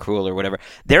jerk or cruel or whatever.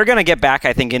 They're going to get back,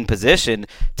 I think, in position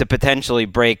to potentially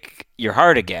break your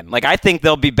heart again. Like, I think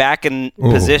they'll be back in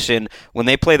position when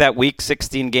they play that Week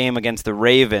 16 game against the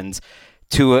Ravens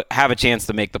to have a chance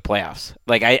to make the playoffs.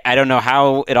 Like, I don't know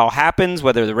how it all happens,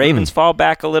 whether the Ravens fall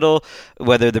back a little,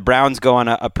 whether the Browns go on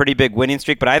a pretty big winning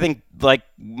streak, but I think, like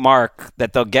Mark,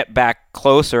 that they'll get back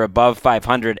closer above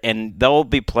 500, and they'll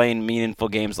be playing meaningful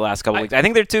games the last couple of weeks. I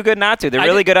think they're too good not to. They're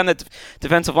really good on the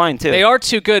defensive line, too. They are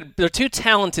too good. They're too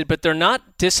talented, but they're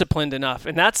not disciplined enough,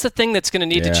 and that's the thing that's going to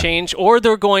need to change, or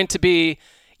they're going to be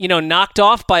knocked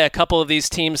off by a couple of these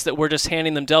teams that we're just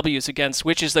handing them W's against,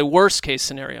 which is the worst case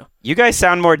scenario. You guys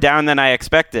sound more down than I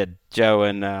expected, Joe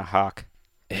and Hawk.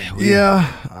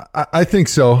 Yeah, I think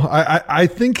so. I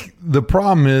think the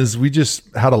problem is we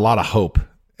just had a lot of hope.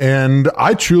 And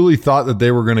I truly thought that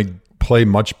they were going to play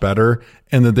much better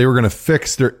and that they were going to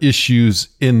fix their issues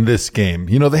in this game.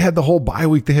 They had the whole bye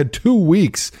week. They had 2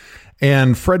 weeks.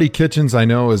 And Freddie Kitchens, I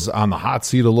know, is on the hot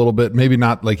seat a little bit. Maybe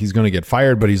not like he's going to get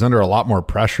fired, but he's under a lot more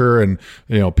pressure. And,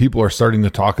 people are starting to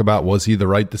talk about, was he the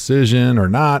right decision or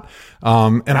not?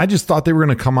 And I just thought they were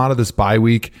going to come out of this bye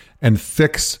week and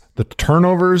fix the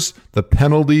turnovers, the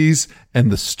penalties,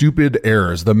 and the stupid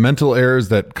errors, the mental errors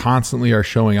that constantly are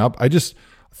showing up. I just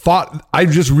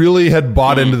really had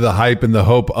bought into the hype and the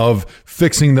hope of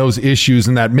fixing those issues,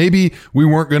 and that maybe we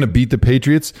weren't going to beat the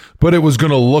Patriots, but it was going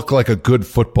to look like a good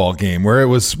football game where it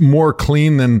was more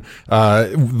clean than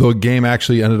the game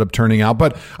actually ended up turning out.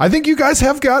 But I think you guys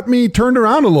have got me turned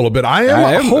around a little bit. I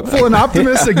am hopeful and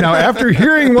optimistic now after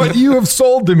hearing what you have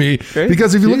sold to me,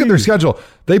 because if you look at their schedule,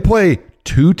 they play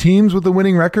 2 teams with a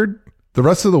winning record. The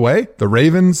rest of the way, the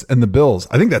Ravens and the Bills.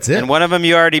 I think that's it. And one of them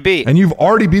you already beat. And you've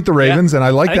already beat the Ravens, and I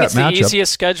like that matchup. It's the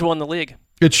easiest schedule in the league.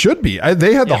 It should be.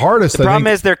 They had the hardest. The problem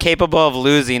is they're capable of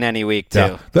losing any week,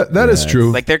 too. Yeah, that is true.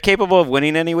 Like, they're capable of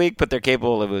winning any week, but they're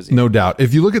capable of losing. No doubt.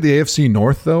 If you look at the AFC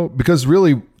North, though, because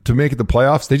really, to make it the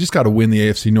playoffs, they just got to win the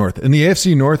AFC North. And the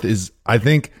AFC North is, I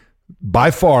think,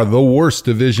 by far the worst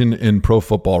division in pro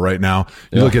football right now.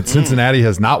 You look at Cincinnati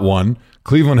has not won.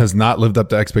 Cleveland has not lived up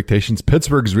to expectations.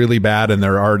 Pittsburgh's really bad, and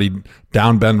they're already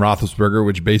down Ben Roethlisberger,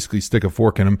 which basically stick a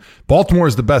fork in him. Baltimore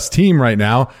is the best team right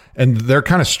now, and they're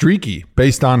kind of streaky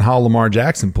based on how Lamar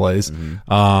Jackson plays.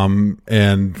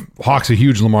 And Hawk's a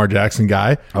huge Lamar Jackson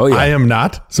guy. Oh, yeah. I am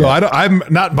not. So I'm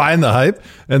not buying the hype.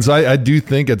 And so I do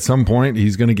think at some point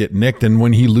he's going to get nicked. And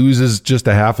when he loses just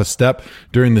a half a step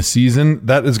during the season,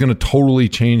 that is going to totally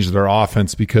change their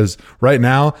offense, because right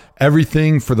now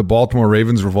everything for the Baltimore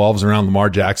Ravens revolves around Lamar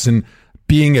Jackson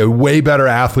being a way better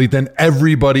athlete than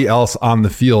everybody else on the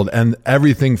field. And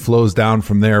everything flows down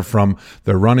from there, from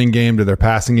their running game to their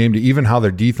passing game to even how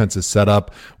their defense is set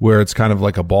up, where it's kind of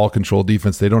like a ball control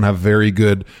defense. They don't have very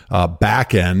good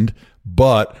back end,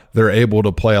 but they're able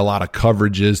to play a lot of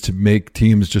coverages to make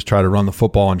teams just try to run the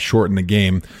football and shorten the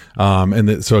game.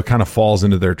 So it kind of falls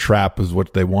into their trap, is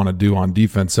what they want to do on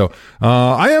defense. So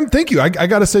thank you. I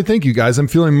got to say thank you, guys. I'm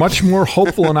feeling much more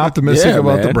hopeful and optimistic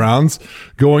about the Browns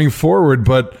going forward.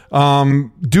 But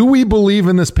do we believe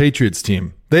in this Patriots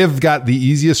team? They have got the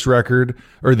easiest record,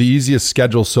 or the easiest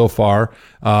schedule so far.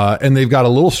 And they've got a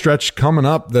little stretch coming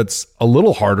up that's a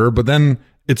little harder, but then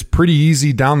it's pretty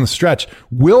easy down the stretch.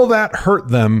 Will that hurt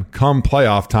them come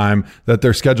playoff time, that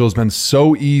their schedule has been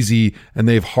so easy and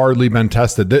they've hardly been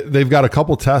tested? They've got a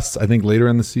couple tests, I think, later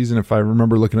in the season, if I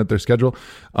remember looking at their schedule.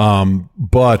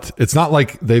 But it's not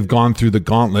like they've gone through the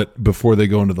gauntlet before they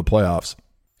go into the playoffs.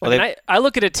 Well, I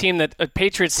look at a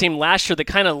Patriots team last year that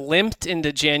kind of limped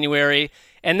into January,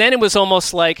 and then it was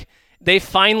almost like they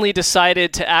finally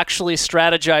decided to actually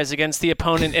strategize against the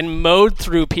opponent and mowed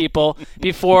through people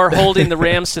before holding the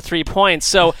Rams to 3 points.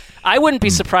 So I wouldn't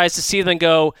be surprised to see them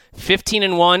go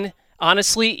 15-1,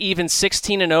 honestly, even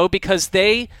 16-0, because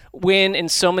they win in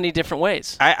so many different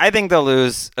ways. I think they'll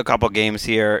lose a couple games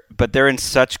here, but they're in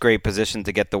such great position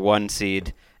to get the 1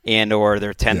 seed and or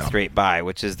their 10th straight bye,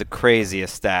 which is the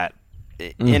craziest stat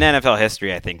in NFL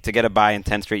history, I think, to get a bye in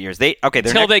 10 straight years. They get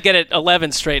it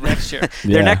 11 straight next year.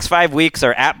 Their next 5 weeks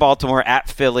are at Baltimore, at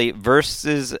Philly,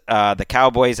 versus the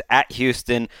Cowboys, at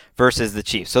Houston, versus the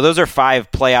Chiefs. So those are 5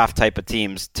 playoff type of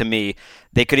teams to me.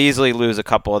 They could easily lose a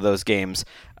couple of those games,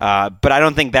 but I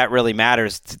don't think that really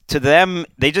matters. To them,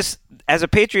 they just, as a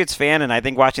Patriots fan, and I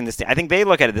think watching this, I think they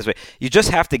look at it this way. You just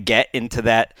have to get into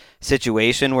that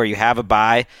situation where you have a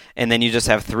bye, and then you just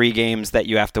have 3 games that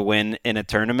you have to win in a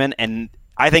tournament. And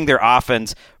I think their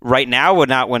offense right now would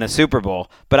not win a Super Bowl,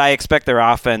 but I expect their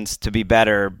offense to be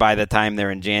better by the time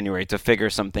they're in January to figure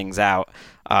some things out.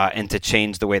 and to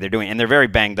change the way they're doing. And they're very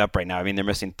banged up right now. I mean, they're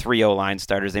missing 3 O-line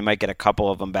starters. They might get a couple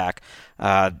of them back.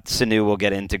 Sanu will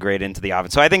get integrated into the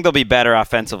offense. So I think they'll be better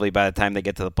offensively by the time they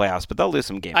get to the playoffs, but they'll lose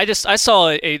some games. I saw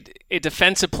a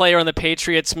defensive player on the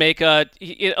Patriots make a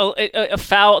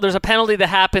foul. There's a penalty that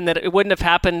happened that it wouldn't have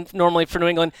happened normally for New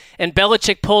England, and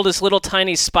Belichick pulled his little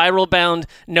tiny spiral-bound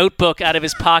notebook out of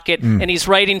his pocket, and he's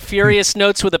writing furious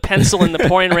notes with a pencil in the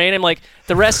pouring rain. I'm like,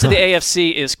 the rest of the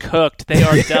AFC is cooked. They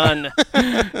are done.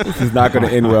 This is not going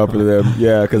to end well for them.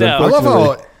 Yeah, because I love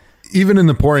how even in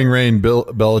the pouring rain, Bill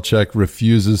Belichick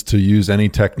refuses to use any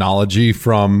technology,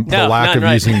 from the lack of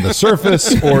using the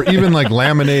Surface or even like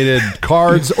laminated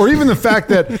cards, or even the fact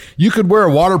that you could wear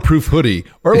a waterproof hoodie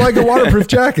or like a waterproof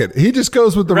jacket. He just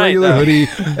goes with the regular hoodie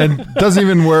and doesn't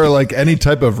even wear like any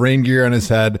type of rain gear on his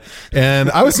head.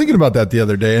 And I was thinking about that the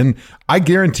other day, and I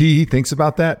guarantee he thinks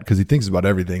about that because he thinks about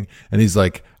everything. And he's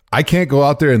like, I can't go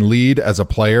out there and lead as a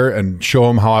player and show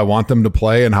them how I want them to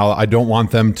play and how I don't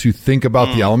want them to think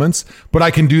about the elements, but I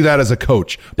can do that as a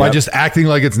coach by just acting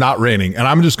like it's not raining. And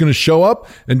I'm just going to show up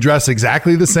and dress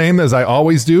exactly the same as I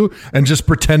always do and just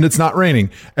pretend it's not raining.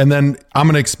 And then I'm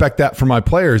going to expect that from my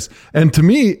players. And to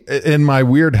me, in my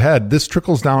weird head, this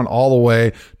trickles down all the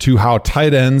way to how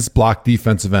tight ends block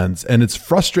defensive ends. And it's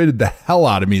frustrated the hell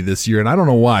out of me this year. And I don't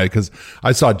know why, because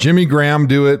I saw Jimmy Graham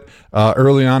do it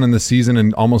early on in the season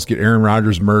and almost get Aaron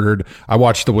Rodgers murdered. I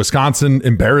watched the Wisconsin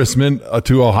embarrassment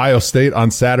to Ohio State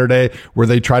on Saturday, where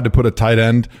they tried to put a tight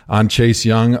end on Chase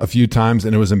Young a few times,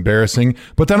 and it was embarrassing.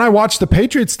 But then I watched the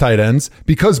Patriots tight ends,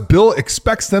 because Bill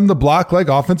expects them to block like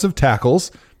offensive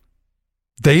tackles.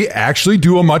 They actually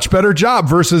do a much better job,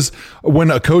 versus when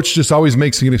a coach just always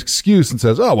makes an excuse and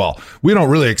says, oh, well, we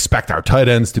don't really expect our tight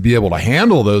ends to be able to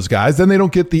handle those guys. Then they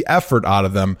don't get the effort out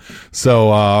of them. So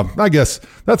I guess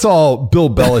that's all Bill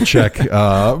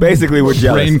Belichick. Basically, we're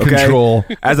jealous. Brain control.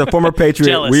 As a former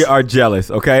Patriot, we are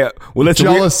jealous. Okay. Well, listen,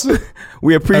 jealous.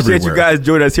 We appreciate you guys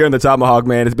joining us here on the ThomaHawk,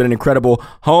 man. It's been an incredible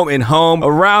home and home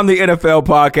around the NFL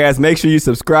podcast. Make sure you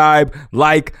subscribe,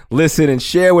 like, listen, and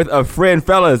share with a friend.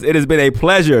 Fellas, it has been a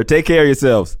pleasure. Take care of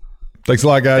yourselves. Thanks a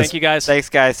lot, guys. Thank you, guys. Thanks,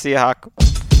 guys. See you, Hawk.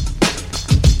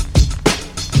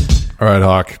 All right,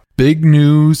 Hawk. Big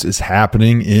news is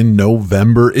happening in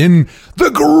November in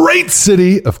the great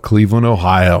city of Cleveland,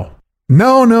 Ohio.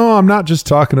 No, I'm not just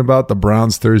talking about the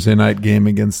Browns Thursday night game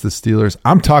against the Steelers.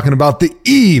 I'm talking about the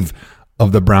eve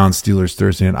of the Browns-Steelers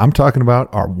Thursday night. I'm talking about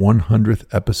our 100th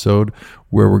episode,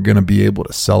 where we're going to be able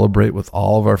to celebrate with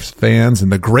all of our fans in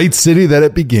the great city that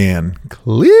it began,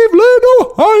 Cleveland,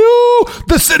 Ohio,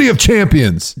 the city of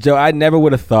champions. Joe, I never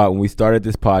would have thought when we started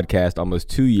this podcast almost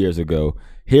 2 years ago,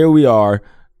 here we are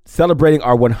celebrating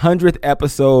our 100th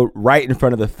episode right in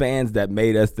front of the fans that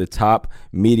made us the top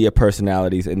media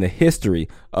personalities in the history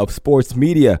of sports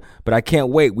media. But I can't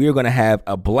wait. We are going to have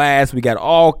a blast. We got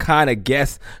all kind of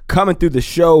guests coming through the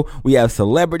show. We have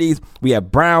celebrities. We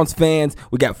have Browns fans.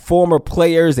 We got former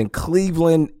players and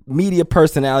Cleveland media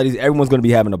personalities. Everyone's going to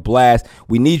be having a blast.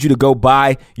 We need you to go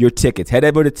buy your tickets. Head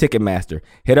over to Ticketmaster.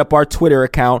 Hit up our Twitter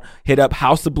account. Hit up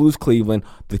House of Blues Cleveland.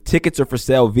 The tickets are for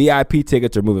sale. VIP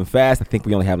tickets are moving fast. I think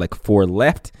we only have like 4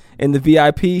 left in the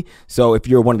VIP. So if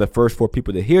you're one of the first 4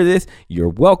 people to hear this, you're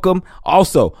welcome.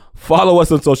 Also, follow us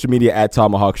on social media at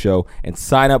ThomaHawk Show and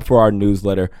sign up for our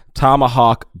newsletter,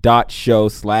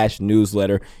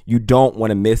 tomahawk.show/newsletter. You don't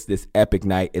want to miss this epic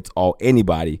night. It's all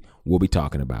anybody will be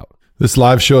talking about. This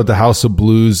live show at the House of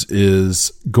Blues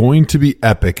is going to be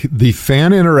epic. The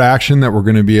fan interaction that we're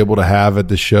going to be able to have at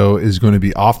the show is going to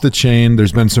be off the chain.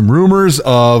 There's been some rumors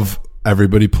of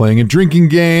everybody playing a drinking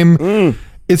game.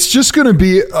 It's just going to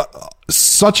be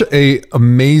such a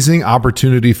amazing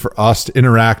opportunity for us to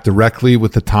interact directly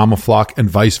with the ThomaHawk and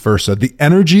vice versa. The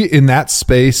energy in that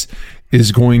space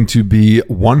is going to be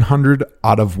 100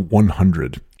 out of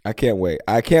 100. I can't wait.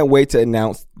 I can't wait to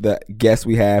announce the guests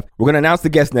we have. We're going to announce the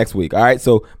guests next week. All right.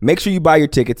 So make sure you buy your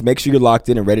tickets. Make sure you're locked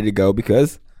in and ready to go,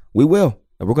 because we will.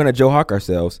 And we're going to Joe Hawk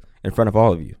ourselves in front of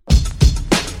all of you.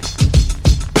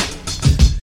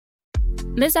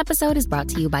 This episode is brought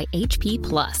to you by HP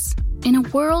Plus. In a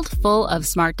world full of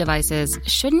smart devices,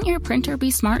 shouldn't your printer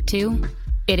be smart too?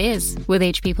 It is with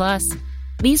HP Plus.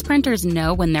 These printers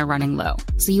know when they're running low,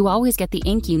 so you always get the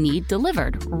ink you need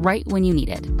delivered right when you need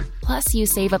it. Plus, you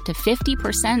save up to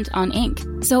 50% on ink,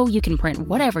 so you can print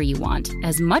whatever you want,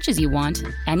 as much as you want,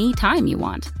 anytime you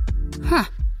want. Huh,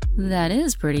 that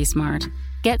is pretty smart.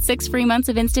 Get 6 free months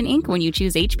of instant ink when you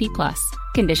choose HP Plus.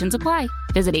 Conditions apply.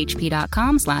 Visit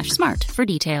hp.com/smart for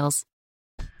details.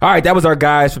 All right, that was our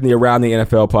guys from the Around the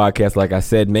NFL podcast. Like I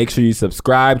said, make sure you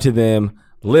subscribe to them,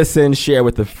 listen, share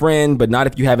with a friend, but not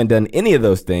if you haven't done any of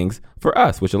those things for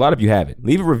us, which a lot of you haven't.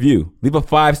 Leave a review. Leave a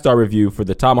 5-star review for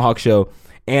the ThomaHawk Show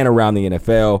and Around the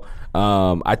NFL.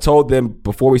 I told them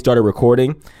before we started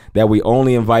recording that we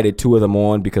only invited 2 of them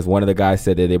on because one of the guys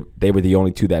said that they were the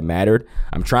only 2 that mattered.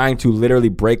 I'm trying to literally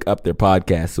break up their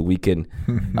podcast so we can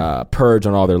purge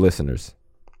on all their listeners.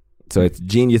 So it's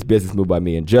genius business move by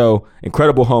me and Joe.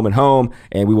 Incredible home and home,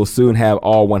 and we will soon have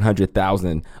all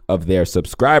 100,000 of their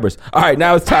subscribers. All right,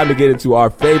 now it's time to get into our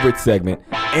favorite segment,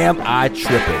 Am I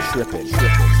Tripping?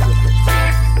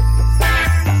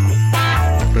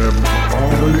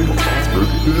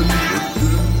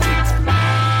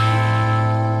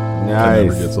 Nice.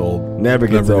 That never gets old. Never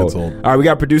gets old. All right, we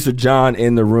got producer John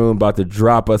in the room about to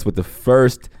drop us with the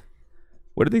first,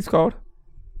 what are these called?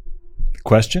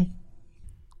 Question?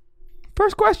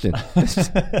 First question.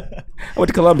 I went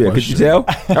to Columbia. Could you tell?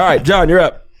 All right, John, you're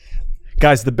up.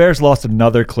 Guys, the Bears lost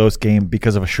another close game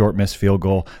because of a short missed field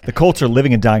goal. The Colts are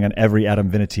living and dying on every Adam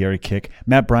Vinatieri kick.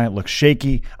 Matt Bryant looks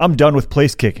shaky. I'm done with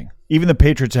place kicking. Even the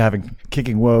Patriots are having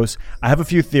kicking woes. I have a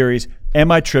few theories.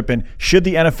 Am I tripping? Should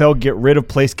the NFL get rid of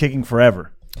place kicking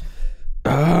forever?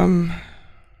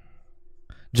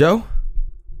 Joe?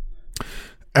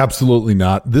 Absolutely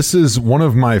not. This is one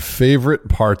of my favorite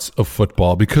parts of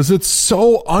football because it's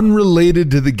so unrelated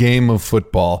to the game of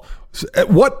football. At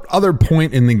what other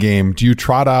point in the game do you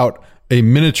trot out a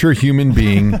miniature human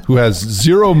being who has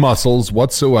 0 muscles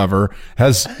whatsoever,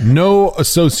 has no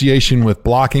association with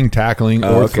blocking, tackling,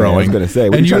 or throwing? I was going to say,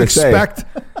 what and you you expect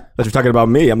that you're talking about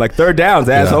me. I'm like, 3rd downs,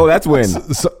 asshole. That's win.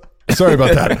 Sorry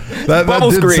about that. That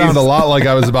did sound a lot like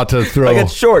I was about to throw like a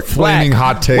short, flaming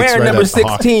hot takes wearing right number at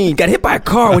 16. Hawk. Got hit by a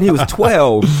car when he was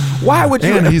 12. Why would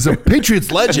you? And he's a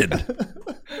Patriots legend.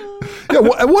 Yeah.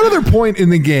 At what other point in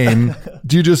the game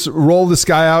do you just roll this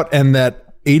guy out and that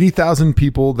 80,000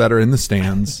 people that are in the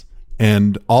stands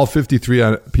and all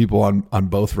 53 people on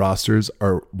both rosters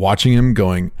are watching him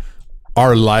going,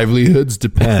 our livelihoods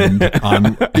depend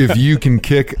on if you can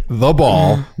kick the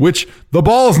ball, which the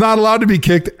ball is not allowed to be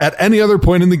kicked at any other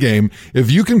point in the game. If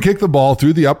you can kick the ball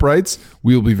through the uprights,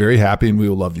 we will be very happy and we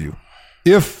will love you.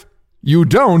 If you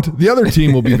don't, the other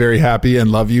team will be very happy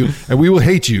and love you, and we will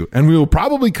hate you, and we will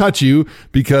probably cut you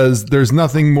because there's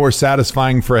nothing more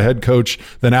satisfying for a head coach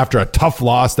than after a tough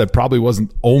loss that probably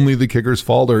wasn't only the kicker's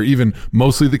fault or even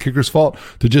mostly the kicker's fault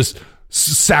to just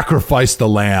sacrifice the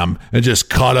lamb and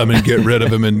just cut him and get rid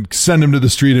of him and send him to the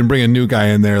street and bring a new guy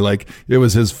in there like it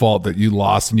was his fault that you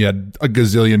lost and you had a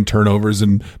gazillion turnovers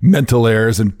and mental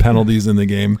errors and penalties in the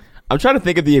game. I'm trying to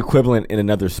think of the equivalent in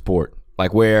another sport,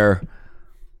 like where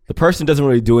the person doesn't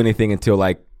really do anything until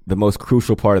like the most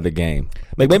crucial part of the game.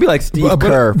 Like maybe like Steve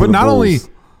Kerr. But not only,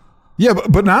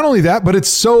 but not only that, but it's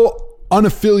so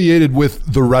unaffiliated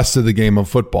with the rest of the game of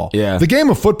football. Yeah. The game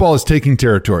of football is taking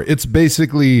territory. It's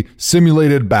basically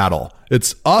simulated battle.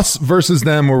 It's us versus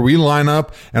them where we line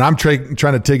up, and I'm trying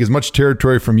to take as much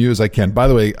territory from you as I can. By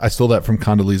the way, I stole that from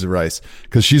Condoleezza Rice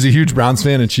because she's a huge Browns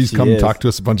fan, and she's come and talked to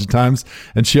us a bunch of times.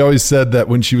 And she always said that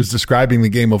when she was describing the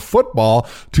game of football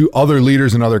to other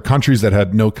leaders in other countries that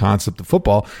had no concept of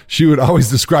football, she would always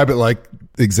describe it like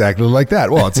exactly like that.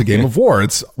 Well, it's a game of war.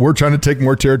 We're trying to take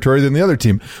more territory than the other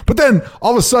team. But then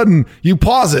all of a sudden you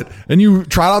pause it and you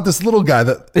try out this little guy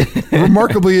that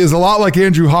remarkably is a lot like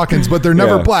Andrew Hawkins, but they're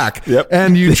never black. Yep.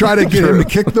 And you try to get him to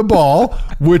kick the ball,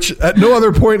 which at no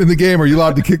other point in the game are you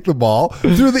allowed to kick the ball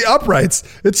through the uprights.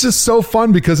 It's just so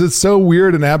fun because it's so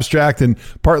weird and abstract, and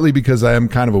partly because I am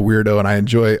kind of a weirdo and I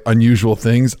enjoy unusual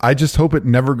things. I just hope it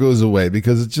never goes away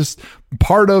because it's just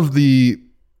part of the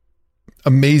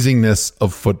amazingness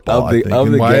of football, I think,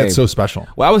 and why it's so special.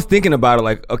 Well, I was thinking about it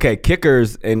like, okay,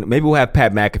 kickers, and maybe we'll have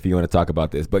Pat McAfee on to talk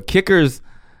about this, but kickers,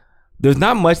 there's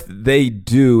not much they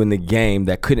do in the game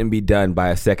that couldn't be done by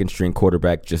a second string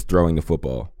quarterback just throwing the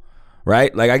football,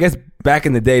 right? Like, I guess back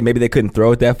in the day, maybe they couldn't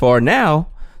throw it that far. Now,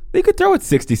 they could throw it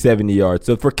 60, 70 yards.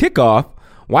 So for kickoff,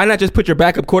 why not just put your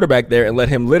backup quarterback there and let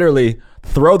him literally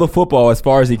throw the football as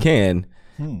far as he can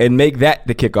and make that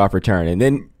the kickoff return? And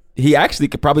then he actually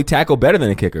could probably tackle better than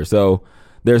a kicker. So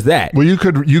there's that. Well, you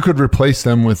could replace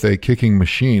them with a kicking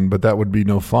machine, but that would be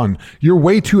no fun. You're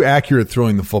way too accurate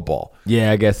throwing the football.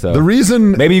 Yeah, I guess so. The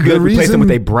reason maybe you could replace them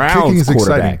with a Browns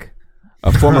quarterback,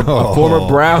 a former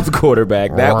Browns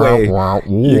quarterback. That way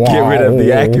you get rid of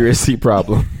the accuracy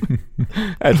problem.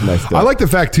 That's messed up. I like the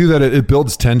fact too that it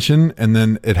builds tension and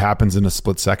then it happens in a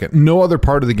split second. No other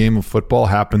part of the game of football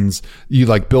happens. You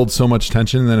like build so much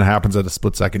tension and then it happens at a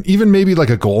split second. Even maybe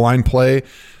like a goal line play,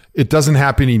 it doesn't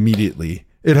happen immediately.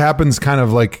 It happens kind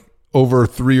of like over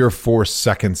 3 or 4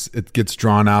 seconds. It gets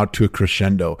drawn out to a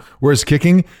crescendo. Whereas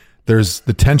kicking, There's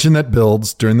the tension that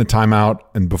builds during the timeout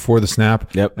and before the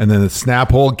snap. Yep. And then the snap,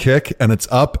 hold, kick, and it's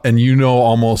up, and you know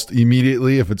almost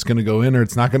immediately if it's going to go in or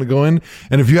it's not going to go in.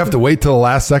 And if you have to wait till the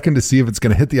last second to see if it's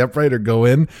going to hit the upright or go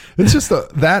in, it's just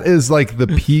that is like the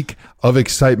peak of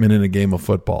excitement in a game of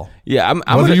football. Yeah,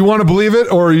 whether you want to believe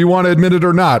it or you want to admit it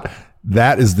or not,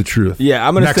 that is the truth. Yeah,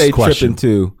 I'm going to say question.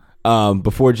 tripping too.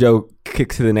 Before Joe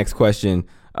kicks to the next question,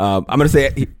 I'm going to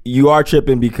say you are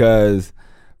tripping because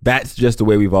that's just the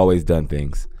way we've always done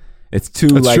things. It's too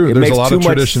That's like true. it There's makes a lot too of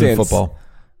much tradition in sense football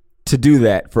to do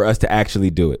that for us to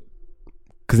actually do it.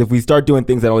 Because if we start doing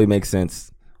things that only make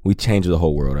sense, we change the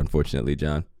whole world. Unfortunately,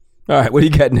 John. All right, what do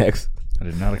you got next? I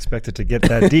did not expect it to get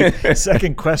that deep.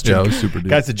 Second question. Yeah, it was super deep.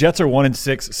 Guys, the Jets are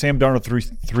 1-6. Sam Darnold threw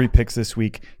 3 picks this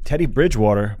week. Teddy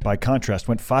Bridgewater, by contrast,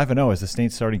 went 5-0 as the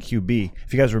Saints starting QB.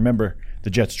 If you guys remember,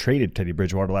 the Jets traded Teddy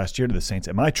Bridgewater last year to the Saints.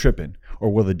 Am I tripping? Or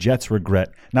will the Jets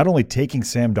regret not only taking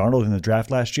Sam Darnold in the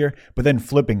draft last year, but then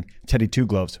flipping Teddy Two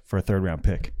Gloves for a third-round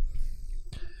pick?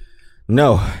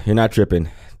 No, you're not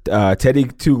tripping. Teddy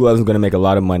Two Gloves is going to make a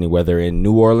lot of money, whether in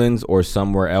New Orleans or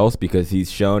somewhere else, because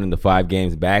he's shown in the 5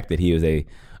 games back that he was an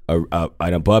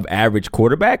above-average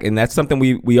quarterback, and that's something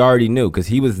we already knew because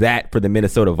he was that for the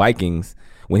Minnesota Vikings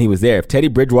when he was there. If Teddy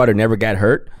Bridgewater never got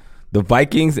hurt, the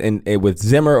Vikings and with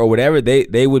Zimmer or whatever,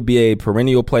 they would be a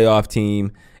perennial playoff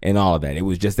team and all of that. It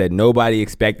was just that nobody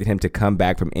expected him to come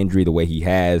back from injury the way he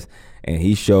has, and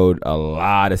he showed a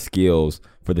lot of skills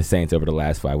for the Saints over the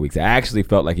last 5 weeks. I actually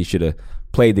felt like he should have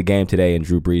played the game today, and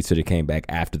Drew Brees should have came back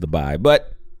after the bye.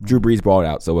 But Drew Brees balled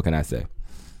out, so what can I say?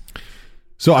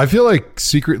 So I feel like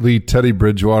secretly Teddy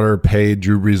Bridgewater paid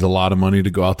Drew Brees a lot of money to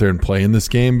go out there and play in this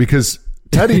game because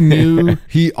Teddy knew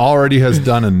he already has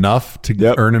done enough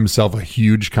to earn himself a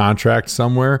huge contract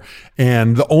somewhere.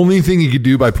 And the only thing he could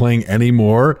do by playing any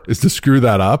more is to screw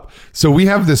that up. So we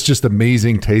have this just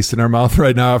amazing taste in our mouth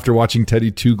right now after watching Teddy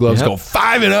Two Gloves go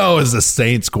 5-0 as the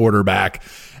Saints quarterback.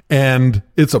 And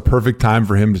it's a perfect time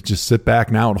for him to just sit back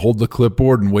now and hold the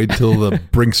clipboard and wait till the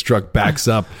Brinks truck backs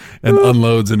up and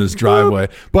unloads in his driveway.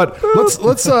 But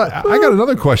let's I got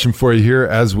another question for you here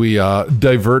as we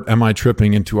divert Am I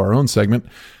Tripping into our own segment.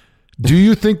 Do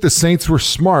you think the Saints were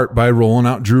smart by rolling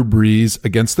out Drew Brees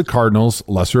against the Cardinals,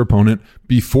 lesser opponent,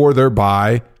 before their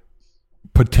bye,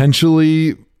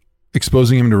 potentially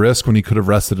exposing him to risk when he could have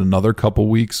rested another couple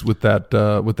weeks with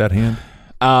that hand?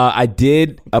 I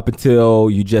did up until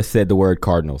you just said the word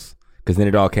Cardinals, because then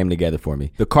it all came together for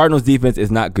me. The Cardinals defense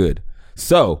is not good.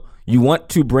 So you want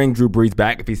to bring Drew Brees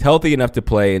back. If he's healthy enough to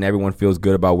play and everyone feels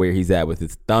good about where he's at with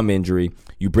his thumb injury,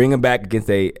 you bring him back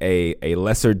against a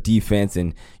lesser defense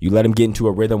and you let him get into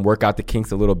a rhythm, work out the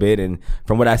kinks a little bit. And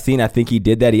from what I've seen, I think he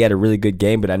did that. He had a really good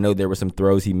game, but I know there were some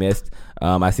throws he missed.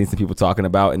 I've seen some people talking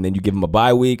about, and then you give him a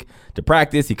bye week to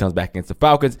practice. He comes back against the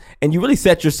Falcons, and you really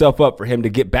set yourself up for him to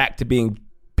get back to being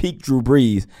peak Drew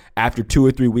Brees after 2 or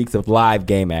 3 weeks of live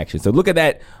game action. So look at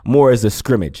that more as a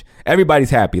scrimmage. Everybody's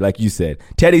happy, like you said.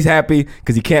 Teddy's happy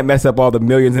because he can't mess up all the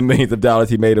millions and millions of dollars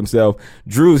he made himself.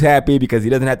 Drew's happy because he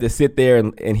doesn't have to sit there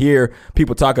and hear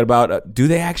people talking about, do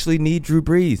they actually need Drew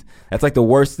Brees? That's like the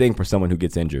worst thing for someone who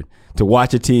gets injured, to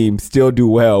watch a team still do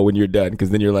well when you're done,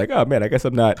 because then you're like, oh man, I guess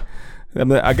I'm not as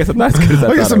good as I thought.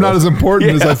 I guess I'm not as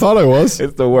important as I thought I was.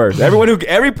 It's the worst.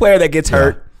 Every player that gets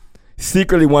hurt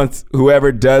secretly wants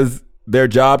whoever does their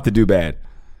job to do bad.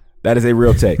 That is a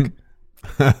real take.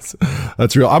 That's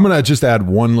real. I'm going to just add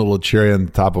one little cherry on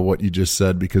top of what you just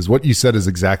said, because what you said is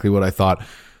exactly what I thought.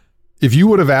 If you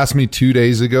would have asked me 2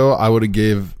 days ago, I would have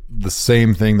gave the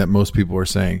same thing that most people are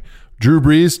saying. Drew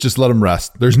Brees, just let him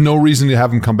rest. There's no reason to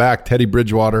have him come back. Teddy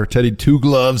Bridgewater, Teddy Two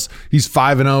Gloves, he's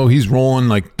 5-0. He's rolling.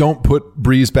 Like, don't put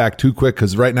Brees back too quick,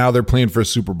 because right now they're playing for a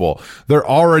Super Bowl. They're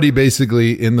already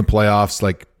basically in the playoffs.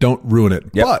 Like, don't ruin it.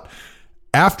 Yep. But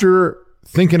after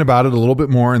thinking about it a little bit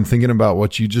more and thinking about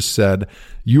what you just said,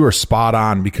 you are spot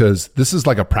on, because this is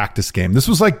like a practice game. This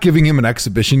was like giving him an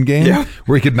exhibition game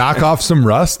where he could knock off some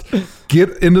rust, get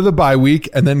into the bye week,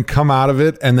 and then come out of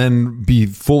it and then be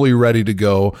fully ready to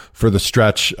go for the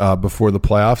stretch before the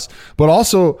playoffs. But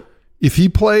also, if he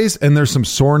plays and there's some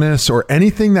soreness or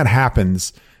anything that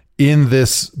happens in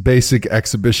this basic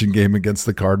exhibition game against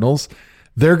the Cardinals,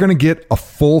 they're going to get a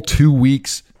full 2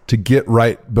 weeks to get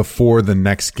right before the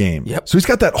next game. Yep. So he's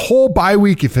got that whole bye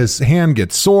week if his hand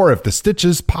gets sore, if the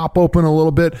stitches pop open a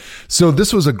little bit. So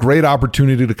this was a great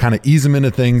opportunity to kind of ease him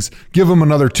into things, give him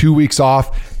another 2 weeks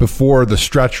off before the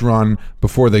stretch run,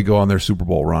 before they go on their Super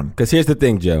Bowl run. Because here's the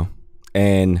thing, Joe,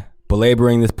 and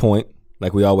belaboring this point,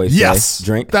 like we always say,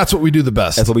 drink. That's what we do the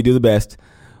best. That's what we do the best.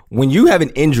 When you have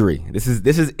an injury, this is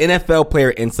NFL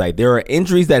player insight. There are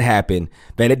injuries that happen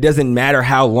that it doesn't matter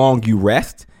how long you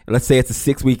rest. let's say it's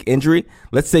a 6-week injury.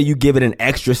 Let's say you give it an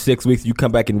extra 6 weeks. You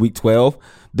come back in week 12.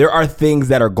 There are things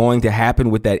that are going to happen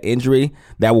with that injury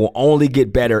that will only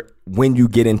get better when you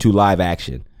get into live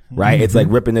action. Right? Mm-hmm. It's like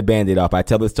ripping the Band-Aid off. I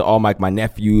tell this to all my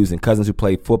nephews and cousins who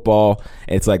play football.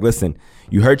 And it's like, listen,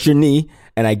 you hurt your knee,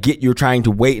 and I get you're trying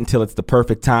to wait until it's the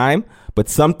perfect time, but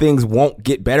some things won't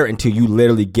get better until you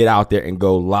literally get out there and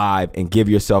go live and give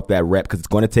yourself that rep, because it's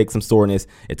going to take some soreness.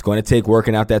 It's going to take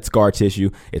working out that scar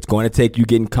tissue. It's going to take you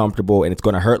getting comfortable, and it's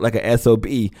going to hurt like a SOB.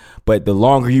 But the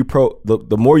longer you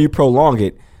the more you prolong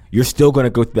it, you're still going to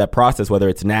go through that process, whether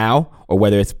it's now or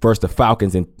whether it's first the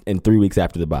Falcons in 3 weeks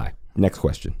after the bye. Next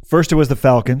question. First, it was the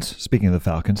Falcons. Speaking of the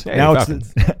Falcons, hey, now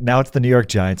it's the New York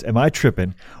Giants. Am I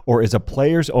tripping, or is a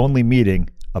players-only meeting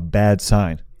a bad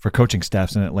sign for coaching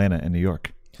staffs in Atlanta and New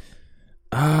York?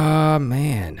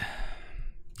 Man,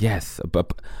 yes.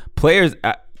 But players.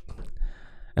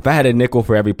 If I had a nickel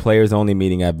for every players-only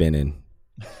meeting I've been in,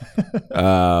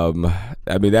 I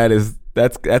mean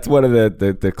that's one of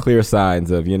the clear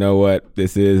signs of, you know what,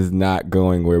 this is not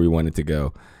going where we want it to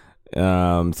go.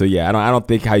 So yeah, I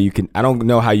don't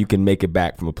know how you can make it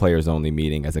back from a players only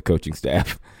meeting as a coaching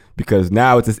staff, because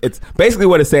now it's basically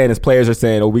what it's saying is players are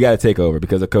saying, oh, we got to take over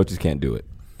because the coaches can't do it.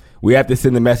 We have to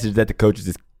send the message that the coaches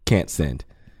just can't send.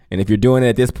 And if you're doing it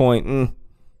at this point,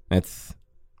 that's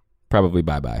probably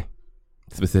bye-bye,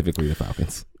 specifically the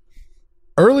Falcons.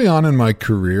 Early on in my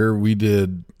career, we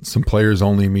did some players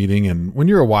only meeting, and when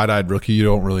you're a wide-eyed rookie, you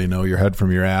don't really know your head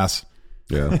from your ass.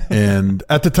 Yeah. And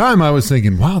at the time I was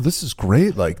thinking, wow, this is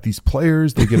great. Like, these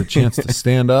players, they get a chance to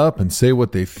stand up and say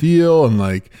what they feel, and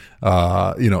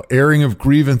airing of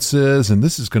grievances. And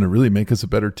this is going to really make us a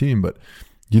better team. But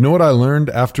you know what I learned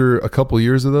after a couple of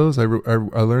years of those? I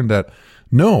learned that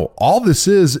no, all this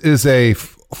is a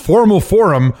formal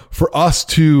forum for us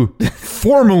to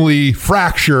formally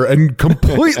fracture and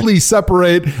completely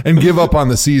separate and give up on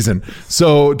the season.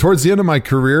 So towards the end of my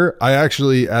career, I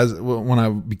actually, when I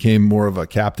became more of a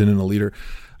captain and a leader,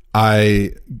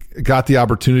 I got the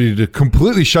opportunity to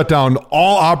completely shut down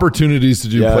all opportunities to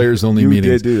do players only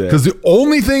meetings. Because the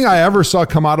only thing I ever saw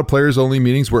come out of players only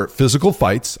meetings were physical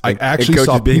fights. I actually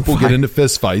saw people get into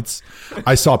fist fights.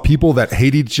 I saw people that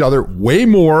hate each other way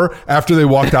more after they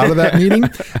walked out of that meeting.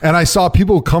 And I saw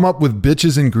people come up with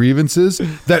bitches and grievances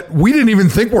that we didn't even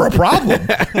think were a problem,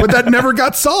 but that never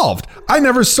got solved. I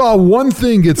never saw one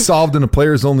thing get solved in a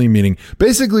players only meeting.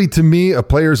 Basically, to me, a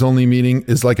players only meeting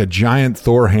is like a giant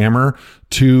Thor hammer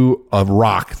to a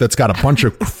rock that's got a bunch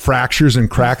of fractures and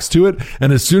cracks to it.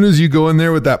 And as soon as you go in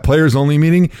there with that players only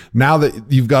meeting, now that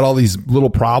you've got all these little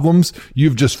problems,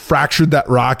 you've just fractured that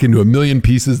rock into a million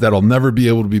pieces that'll never be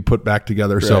able to be put back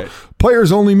together. Right. So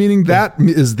players only meeting, that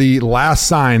is the last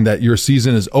sign that your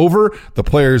season is over. The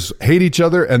players hate each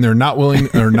other and they're not willing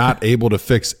or not able to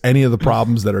fix any of the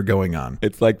problems that are going on.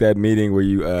 It's like that meeting where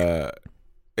you,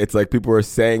 it's like people are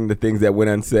saying the things that went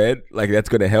unsaid. Like, that's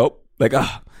going to help. Like,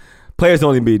 players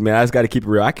only meet, man. I just got to keep it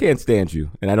real. I can't stand you,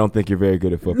 and I don't think you're very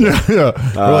good at football.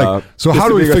 Yeah. So how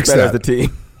do we fix that as a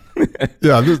team?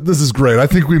 Yeah, this is great. I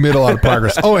think we made a lot of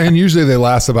progress. Oh, and usually they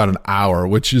last about an hour,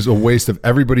 which is a waste of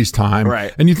everybody's time.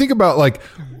 Right. And you think about like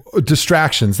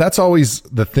distractions. That's always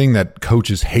the thing that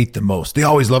coaches hate the most. They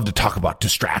always love to talk about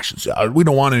distractions. We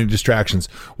don't want any distractions.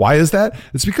 Why is that?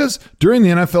 It's because during the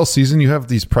NFL season, you have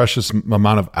these precious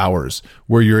amount of hours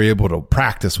where you're able to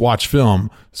practice, watch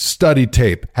film, study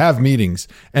tape, have meetings,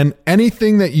 and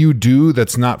anything that you do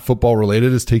that's not football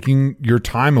related is taking your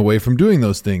time away from doing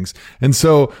those things. And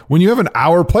so when you have an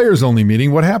hour players only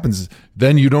meeting, what happens?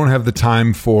 Then you don't have the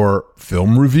time for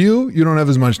film review. You don't have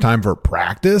as much time for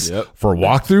practice, for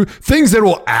walkthrough, things that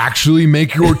will actually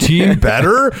make your team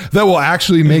better, that will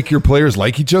actually make your players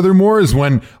like each other more, is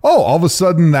when, all of a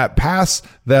sudden that pass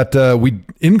that we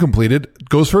incompleted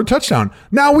goes for a touchdown.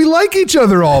 Now we like each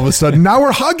other all of a sudden. Now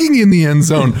we're hugging in the end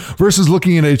zone versus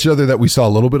looking at each other that we saw a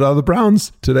little bit out of the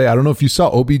Browns today. I don't know if you saw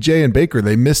OBJ and Baker.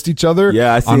 They missed each other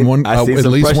on one, at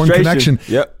least one connection.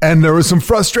 Yep. And there was some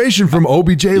frustration from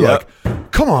OBJ. Like,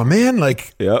 come on, man.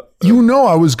 Like, you know,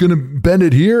 I was going to bend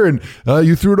it here and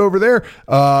you threw it over there.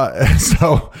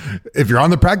 So if you're on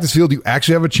the practice field, you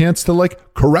actually have a chance to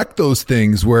like correct those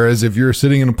things. Whereas if you're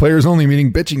sitting in a players only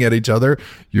meeting bitching at each other,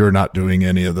 you're not doing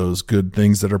any of those good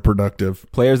things that are productive.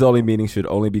 Players only meetings should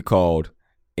only be called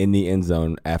in the end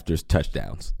zone after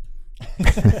touchdowns.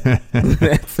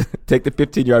 Take the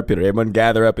 15-yard penalty. Everyone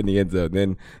gather up in the end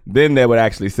zone. Then that would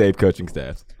actually save coaching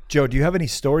staffs. Joe, do you have any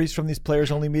stories from these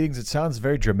players-only meetings? It sounds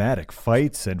very dramatic.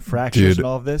 Fights and fractures and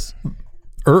all of this.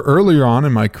 Earlier on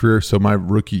in my career, so my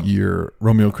rookie year,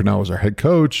 Romeo Cornell was our head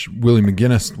coach. Willie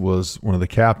McGinnis was one of the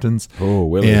captains. Oh,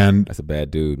 Willie. And that's a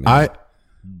bad dude, man.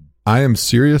 I am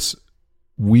serious.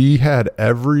 We had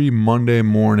every Monday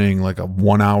morning like a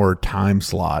 1 hour time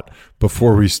slot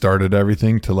before we started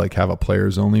everything to like have a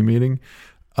players only meeting.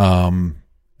 And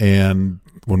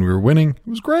when we were winning, it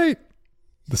was great.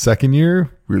 The second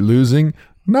year we were losing,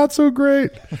 not so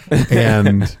great.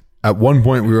 And at one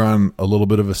point we were on a little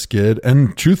bit of a skid,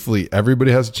 and truthfully,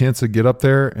 everybody has a chance to get up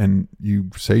there and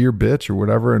you say your bitch or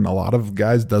whatever. And a lot of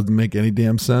guys doesn't make any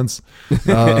damn sense.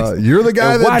 You're the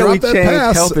guy that dropped that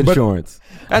pass. Health insurance.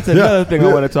 That's another thing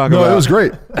I want to talk about. No, it was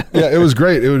great. Yeah, it was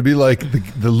great. It would be like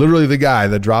literally the guy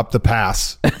that dropped the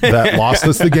pass that lost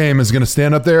us the game is going to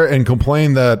stand up there and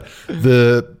complain that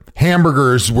the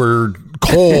hamburgers were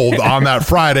cold on that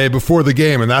Friday before the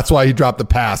game, and that's why he dropped the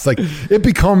pass. Like, it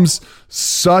becomes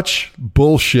such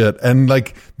bullshit, and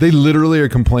like they literally are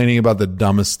complaining about the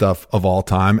dumbest stuff of all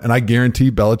time. And I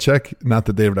guarantee Belichick, not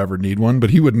that they would ever need one,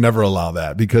 but he would never allow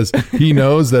that, because he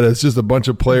knows that it's just a bunch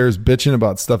of players bitching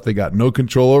about stuff they got no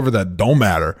control over that don't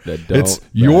matter.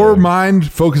 Your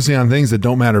mind focusing on things that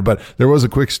don't matter. But there was a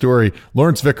quick story.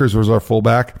 Lawrence Vickers was our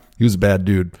fullback. He was a bad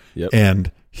dude. Yep.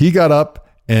 And he got up,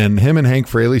 and him and Hank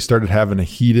Fraley started having a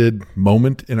heated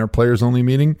moment in our players only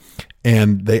meeting.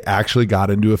 And they actually got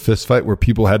into a fist fight where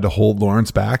people had to hold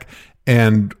Lawrence back.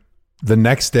 And the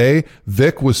next day,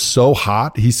 Vic was so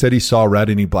hot, he said he saw red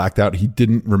and he blacked out. He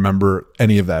didn't remember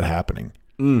any of that happening.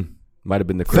 Might have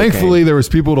been the cocaine. Thankfully, there was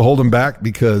people to hold him back,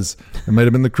 because it might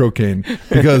have been the cocaine.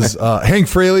 Because Hank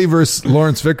Fraley versus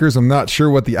Lawrence Vickers, I'm not sure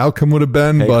what the outcome would have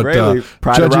been. Hank But Fraley,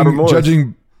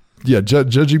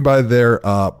 judging by their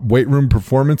weight room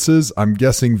performances, I'm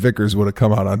guessing Vickers would have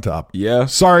come out on top. Yeah.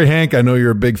 Sorry, Hank. I know you're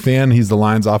a big fan. He's the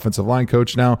Lions offensive line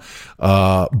coach now.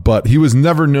 But he was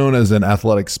never known as an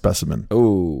athletic specimen.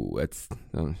 Oh, that's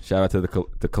shout out to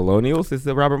the Colonials. Is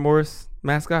the Robert Morris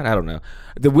mascot? I don't know.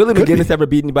 Did Willie McGinnis ever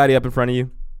beat anybody up in front of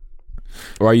you?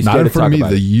 Or are you scared Not in to front talk of me. about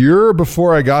The it? year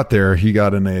before I got there, he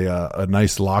got in a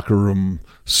nice locker room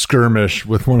skirmish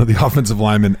with one of the offensive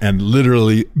linemen and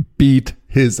literally beat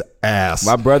his ass.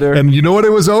 My brother. And you know what it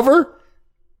was over?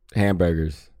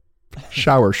 Hamburgers.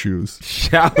 Shower shoes.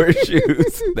 Shower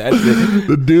shoes. That's it.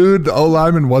 The dude, the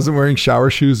O-lineman, wasn't wearing shower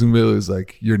shoes, and Willie was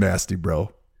like, "You're nasty,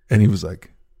 bro." And he was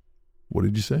like, "What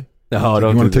did you say?" No, Like,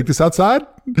 don't you want do to take this outside?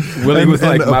 Willie was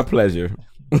like, and, my pleasure.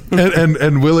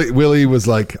 and Willie was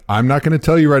like, "I'm not going to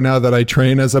tell you right now that I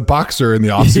train as a boxer in the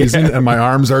off season, and my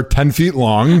arms are 10 feet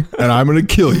long, and I'm going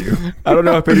to kill you." I don't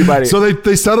know if anybody. So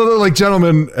they settled it like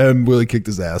gentlemen, and Willie kicked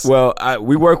his ass. Well,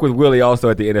 we work with Willie also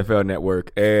at the NFL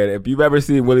Network, and if you've ever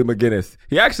seen Willie McGinnis,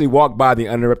 he actually walked by the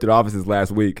uninterrupted offices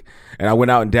last week, and I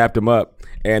went out and dapped him up,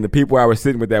 and the people I was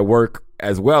sitting with at work,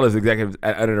 as well as executives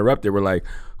at Uninterrupted, were like,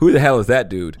 "Who the hell is that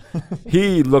dude?"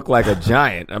 He looked like a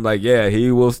giant. I'm like, yeah,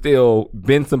 he will still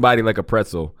bend somebody like a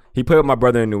pretzel. He played with my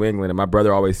brother in New England, and my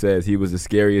brother always says he was the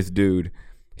scariest dude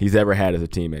he's ever had as a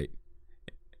teammate.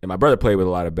 And my brother played with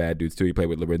a lot of bad dudes too. He played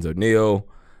with Lorenzo Neal,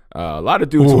 a lot of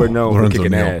dudes who are known for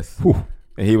kicking ass.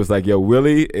 And he was like, "Yo,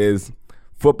 Willie is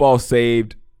football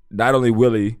saved not only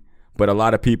Willie, but a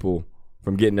lot of people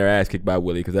from getting their ass kicked by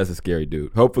Willie, because that's a scary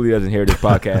dude." Hopefully he doesn't hear this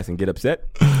podcast and get upset.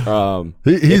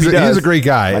 He's a great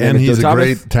guy, and he's a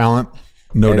great talent,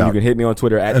 no doubt. You can hit me on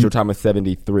Twitter at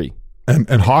JoeThomas73.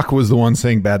 And Hawk was the one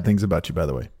saying bad things about you, by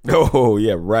the way. Oh,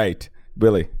 yeah, right.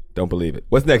 Billy, don't believe it.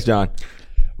 What's next, John?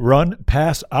 Run,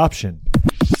 pass, option.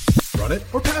 Run it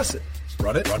or pass it.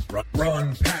 Run it,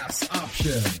 run, pass,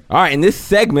 option. All right, in this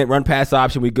segment, Run, Pass,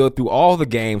 Option, we go through all the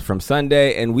games from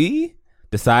Sunday, and we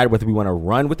decide whether we want to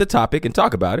run with the topic and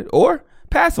talk about it or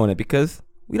pass on it because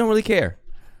we don't really care.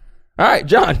 All right,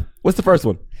 John, what's the first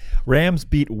one? Rams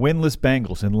beat winless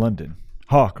Bengals in London.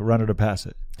 Hawk, run it or pass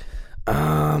it?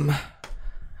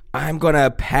 I'm going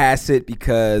to pass it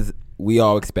because we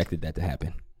all expected that to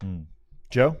happen.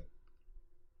 Joe?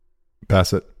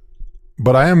 Pass it.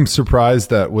 But I am surprised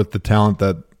that with the talent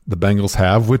that the Bengals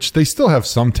have, which they still have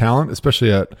some talent,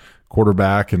 especially at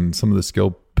quarterback and some of the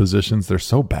skill positions, they're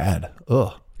so bad.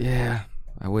 Ugh. Yeah,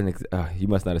 I wouldn't. You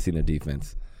must not have seen their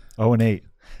defense. 0-8.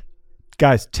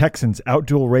 Guys, Texans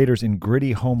outduel Raiders in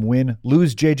gritty home win.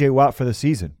 Lose J.J. Watt for the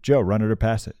season. Joe, run it or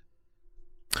pass it?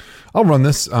 I'll run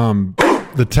this.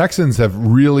 The Texans have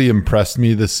really impressed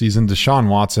me this season. Deshaun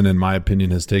Watson, in my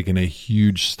opinion, has taken a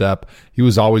huge step. He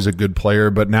was always a good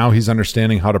player, but now he's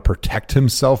understanding how to protect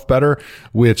himself better,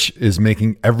 which is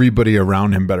making everybody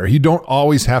around him better. You don't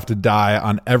always have to die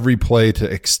on every play to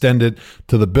extend it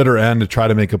to the bitter end to try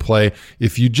to make a play.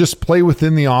 If you just play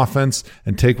within the offense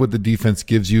and take what the defense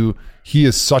gives you, he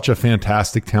is such a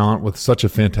fantastic talent with such a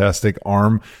fantastic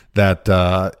arm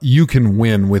that you can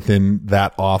win within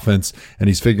that offense, and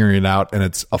he's figuring it out, and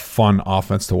it's a fun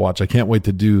offense to watch. I can't wait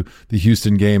to do the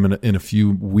Houston game in a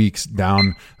few weeks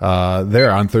down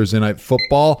there on Thursday Night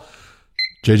Football.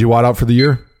 J.J. Watt out for the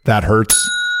year. That hurts,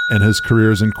 and his career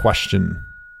is in question.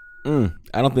 I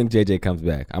don't think J.J. comes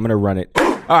back. I'm going to run it.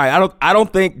 All right, I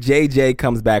don't think J.J.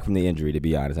 comes back from the injury, to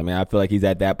be honest. I mean, I feel like he's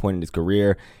at that point in his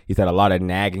career. He's had a lot of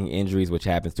nagging injuries, which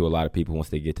happens to a lot of people once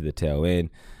they get to the tail end.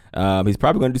 He's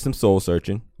probably going to do some soul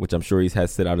searching, which I'm sure he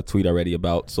has sent out a tweet already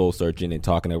about soul searching and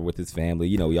talking over with his family.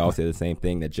 You know, we all say the same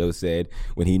thing that Joe said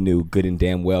when he knew good and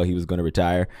damn well he was going to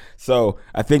retire. So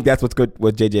I think that's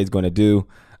what J.J. is going to do.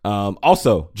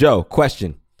 Also, Joe,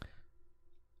 question.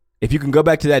 If you can go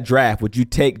back to that draft, would you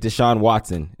take Deshaun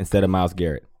Watson instead of Myles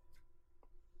Garrett?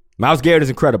 Myles Garrett is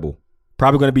incredible.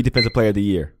 Probably going to be Defensive Player of the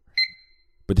Year.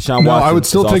 But Deshaun Watson, I would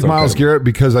still take Myles incredible. Garrett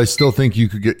because I still think you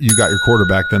got your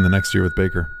quarterback then the next year with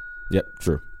Baker. Yep,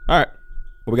 true. All right.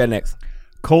 What we got next?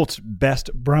 Colts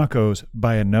best Broncos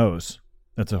by a nose.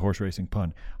 That's a horse racing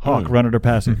pun. Hawk, run it or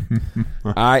pass it?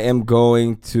 I am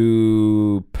going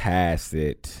to pass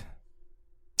it.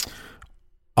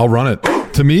 I'll run it.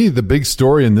 To me, the big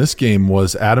story in this game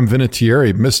was Adam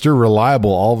Vinatieri, Mr.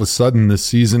 Reliable. All of a sudden this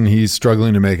season, he's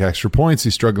struggling to make extra points.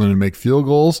 He's struggling to make field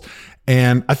goals.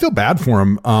 And I feel bad for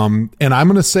him. And I'm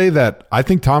going to say that I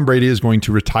think Tom Brady is going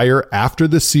to retire after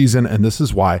this season. And this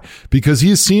is why. Because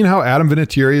he's seen how Adam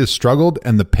Vinatieri has struggled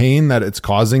and the pain that it's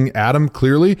causing Adam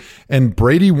clearly. And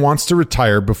Brady wants to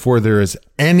retire before there is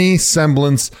any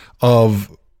semblance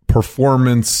of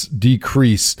performance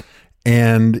decrease.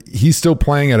 And he's still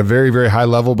playing at a very, very high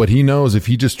level, but he knows if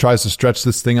he just tries to stretch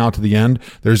this thing out to the end,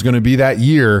 there's going to be that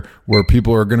year where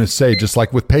people are going to say, just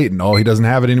like with Peyton, oh, he doesn't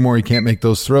have it anymore. He can't make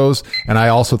those throws. And I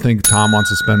also think Tom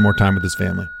wants to spend more time with his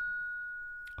family.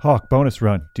 Hawk, bonus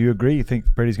run. Do you agree? You think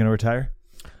Brady's going to retire?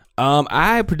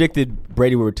 I predicted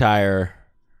Brady would retire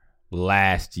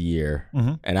last year,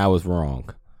 and I was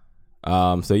wrong.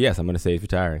 So, yes, I'm going to say he's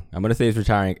retiring. I'm going to say he's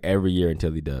retiring every year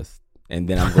until he does. And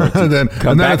then I'm going to then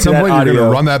at some point you're going to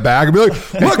run that back and be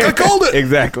like, look, I called it.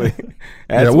 Exactly.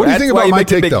 What do you think about my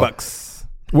take, though?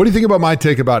 What do you think about my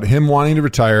take about him wanting to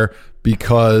retire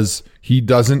because he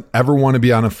doesn't ever want to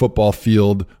be on a football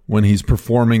field when he's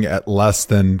performing at less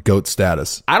than GOAT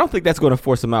status? I don't think that's going to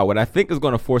force him out. What I think is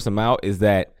going to force him out is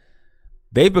that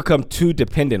they've become too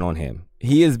dependent on him.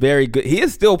 He is very good. He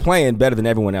is still playing better than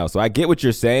everyone else. So I get what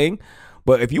you're saying.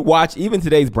 But if you watch even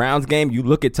today's Browns game, you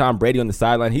look at Tom Brady on the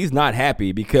sideline, he's not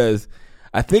happy because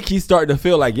I think he's starting to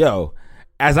feel like, yo,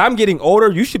 as I'm getting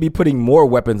older, you should be putting more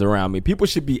weapons around me. People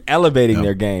should be elevating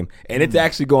their game. And it's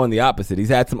actually going the opposite. He's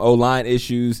had some O-line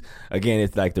issues. Again,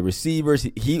 it's like the receivers.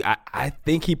 I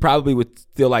think he probably would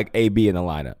still like AB in the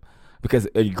lineup because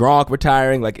Gronk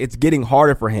retiring, like it's getting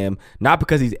harder for him, not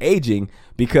because he's aging,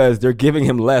 because they're giving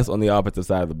him less on the offensive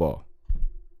side of the ball.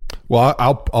 Well,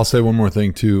 I'll say one more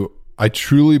thing, too. I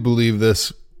truly believe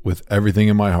this with everything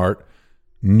in my heart.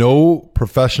 No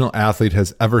professional athlete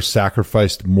has ever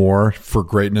sacrificed more for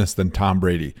greatness than Tom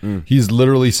Brady. He's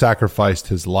literally sacrificed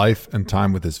his life and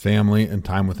time with his family and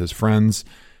time with his friends.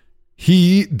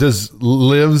 He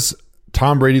lives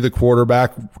Tom Brady, the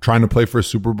quarterback, trying to play for a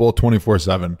Super Bowl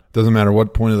 24/7. Doesn't matter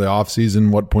what point of the offseason,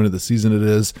 what point of the season it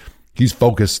is. He's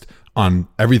focused on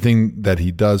everything that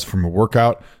he does, from a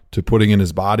workout to putting in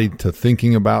his body to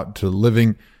thinking about to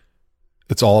living.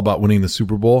 It's all about winning the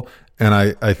Super Bowl. And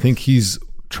I think he's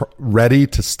ready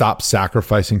to stop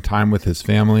sacrificing time with his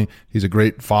family. He's a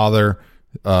great father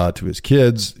to his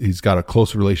kids. He's got a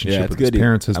close relationship with his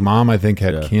parents. His mom, I think,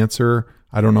 had cancer.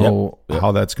 I don't know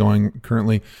how that's going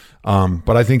currently.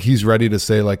 But I think he's ready to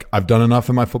say, like, I've done enough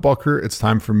in my football career. It's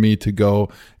time for me to go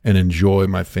and enjoy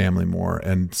my family more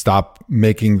and stop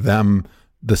making them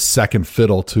the second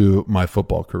fiddle to my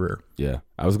football career. Yeah.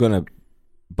 I was going to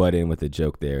butt in with a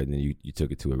joke there, and then you took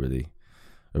it to a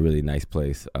really nice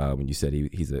place when you said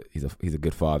he's a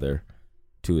good father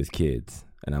to his kids,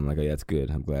 and I'm like, oh, yeah, that's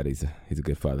good. I'm glad he's a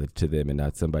good father to them and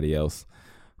not somebody else,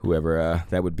 whoever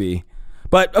that would be.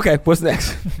 But okay, what's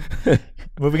next?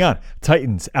 Moving on.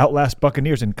 Titans outlast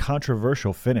Buccaneers in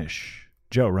controversial finish.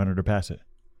 Joe, run it or pass it?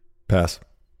 Pass.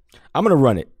 I'm gonna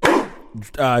run it.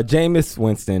 Jameis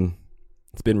Winston.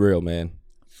 It's been real, man.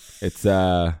 It's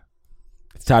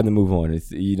time to move on.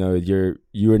 It's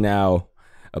you are now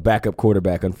a backup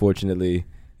quarterback, unfortunately.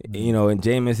 And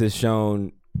Jameis has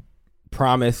shown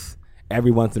promise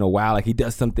every once in a while. Like, he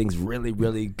does some things really,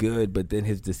 really good, but then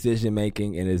his decision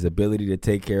making and his ability to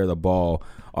take care of the ball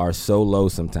are so low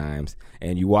sometimes.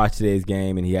 And you watch today's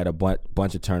game, and he had a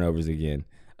bunch of turnovers again.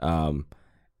 And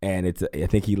I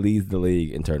think he leads the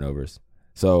league in turnovers.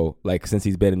 So, like, since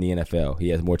he's been in the NFL, he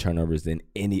has more turnovers than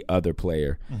any other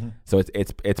player. Mm-hmm. So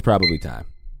it's probably time.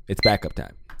 It's backup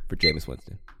time for Jameis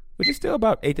Winston, which is still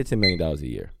about $8 to $10 million a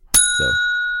year. So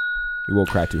we won't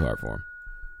cry too hard for him.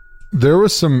 There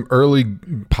was some early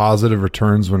positive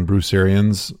returns when Bruce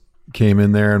Arians came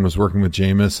in there and was working with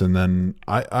Jameis, and then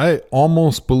I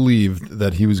almost believed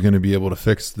that he was going to be able to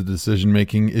fix the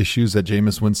decision-making issues that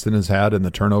Jameis Winston has had and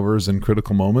the turnovers in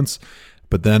critical moments.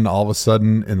 But then all of a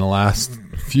sudden, in the last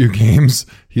few games,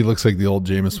 he looks like the old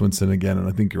Jameis Winston again, and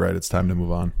I think you're right. It's time to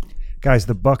move on. Guys,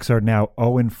 the Bucs are now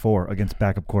 0-4 against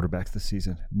backup quarterbacks this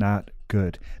season. Not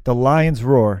good. The Lions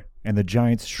roar and the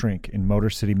Giants shrink in Motor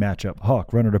City matchup.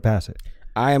 Hawk, run it or pass it?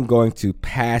 I am going to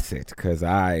pass it because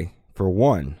I, for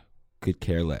one, could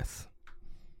care less.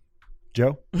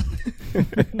 Joe?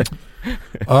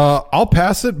 I'll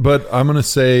pass it, but I'm going to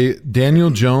say Daniel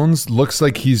Jones looks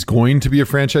like he's going to be a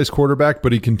franchise quarterback,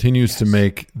 but he continues to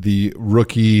make the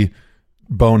rookie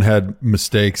bonehead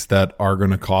mistakes that are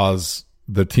going to cause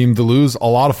the team to lose a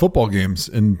lot of football games.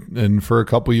 And for a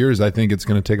couple years, I think it's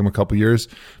going to take him a couple years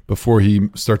before he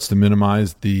starts to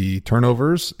minimize the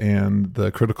turnovers and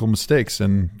the critical mistakes.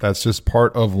 And that's just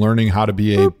part of learning how to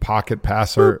be a pocket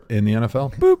passer in the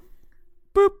NFL. Boop,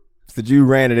 boop. Since you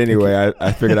ran it anyway,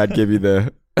 I figured I'd give you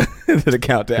the the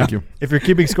countdown. Thank you. If you're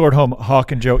keeping score at home,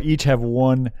 Hawk and Joe each have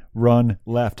one run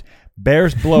left.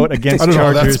 Bears blow it against I don't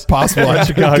Chargers. know if that's possible. I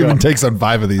Chicago. even takes on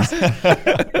 5 of these.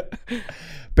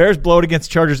 Bears blow it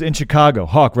against Chargers in Chicago.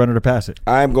 Hawk, run it or pass it?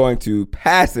 I'm going to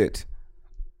pass it.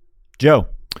 Joe?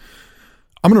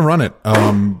 I'm going to run it.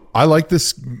 I like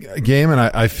this game, and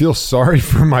I feel sorry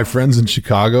for my friends in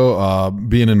Chicago.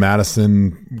 Being in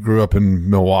Madison, grew up in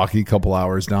Milwaukee, a couple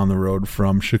hours down the road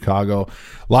from Chicago.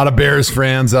 A lot of Bears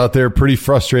fans out there pretty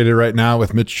frustrated right now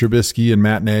with Mitch Trubisky and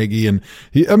Matt Nagy. And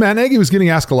Matt Nagy was getting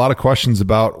asked a lot of questions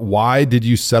about why did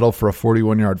you settle for a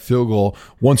 41-yard field goal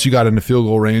once you got into field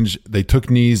goal range. They took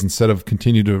knees instead of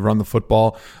continue to run the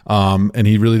football, and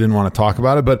he really didn't want to talk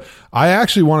about it. But I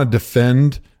actually want to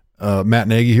defend Matt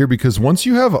Nagy here, because once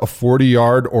you have a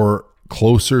 40-yard or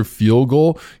closer field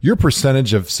goal, your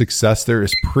percentage of success there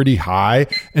is pretty high,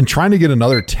 and trying to get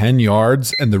another 10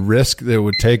 yards and the risk that it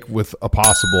would take with a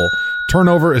possible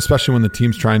turnover, especially when the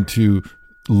team's trying to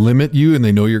limit you and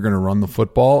they know you're going to run the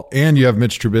football, and you have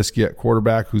Mitch Trubisky at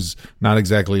quarterback who's not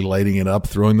exactly lighting it up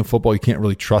throwing the football. You can't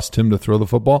really trust him to throw the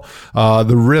football.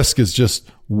 The risk is just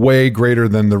way greater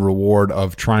than the reward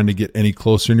of trying to get any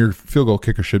closer, and your field goal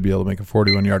kicker should be able to make a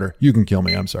 41-yarder. You can kill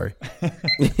me. I'm sorry.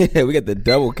 Yeah, we got the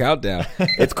double countdown.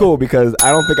 It's cool because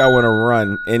I don't think I want to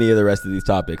run any of the rest of these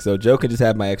topics. So Joe could just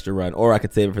have my extra run, or I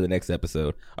could save it for the next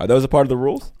episode. Are those a part of the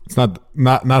rules? It's not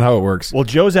how it works. Well,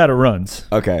 Joe's out of runs.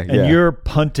 Okay, and you're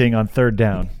punting on third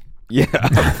down. Yeah.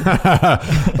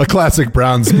 A classic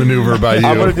Browns maneuver by you.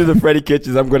 I'm going to do the Freddie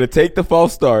Kitchens. I'm going to take the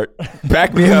false start,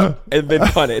 back me up, and then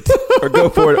punt it. Or go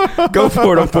for it on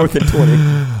 4th and 20.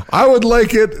 I would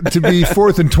like it to be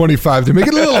 4th and 25 to make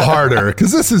it a little harder,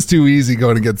 because this is too easy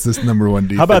going against this number one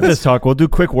defense. How about this, Talk? We'll do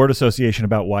quick word association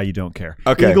about why you don't care.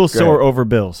 Okay, Eagles soar over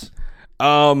Bills.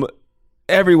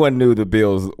 Everyone knew the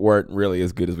Bills weren't really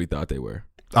as good as we thought they were.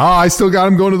 I still got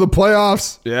him going to the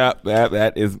playoffs. Yeah,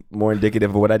 that is more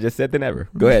indicative of what I just said than ever.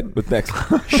 Go ahead. What's next?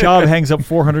 Schaub hangs up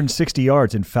 460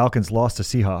 yards in Falcons loss to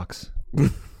Seahawks.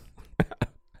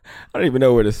 I don't even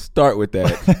know where to start with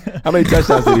that. How many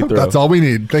touchdowns did he throw? That's all we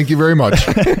need. Thank you very much.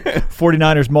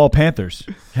 49ers maul Panthers.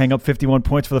 Hang up 51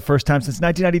 points for the first time since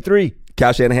 1993.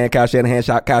 Kyle Shanahan,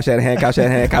 shot, Kyle Shanahan.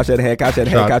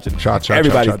 Shot.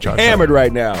 Everybody's hammered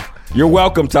right now. You're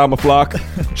welcome, ThomaHawk.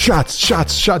 Shots.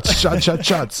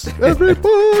 Everybody.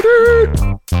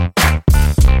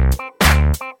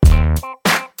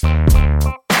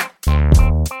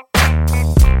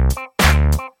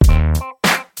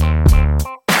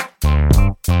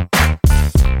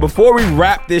 Before we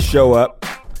wrap this show up,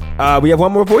 we have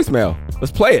one more voicemail.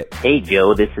 Let's play it. Hey,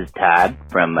 Joe, this is Todd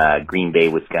from Green Bay,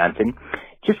 Wisconsin.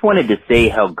 Just wanted to say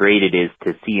how great it is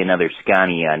to see another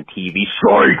Scotty on TV.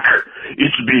 Psych!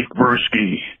 It's Big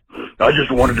Brewski. I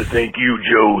just wanted to thank you,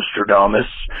 Joe Stradamus,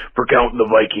 for counting the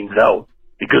Vikings out.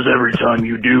 Because every time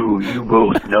you do, you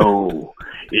both know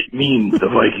it means the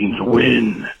Vikings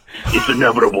win. It's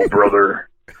inevitable, brother.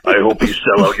 I hope you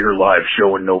sell out your live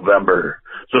show in November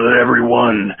so that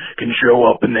everyone can show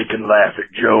up and they can laugh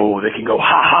at Joe. They can go,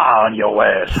 ha-ha, on your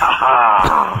ass,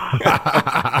 ha-ha.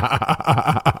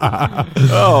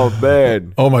 Oh,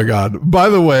 man. Oh, my God. By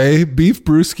the way, Beef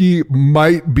Brewski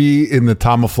might be in the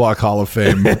ThomaHawk Hall of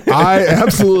Fame. I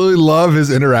absolutely love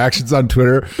his interactions on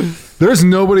Twitter. There's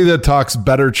nobody that talks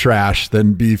better trash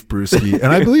than Beef Brewski.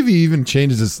 And I believe he even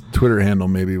changes his Twitter handle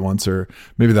maybe once, or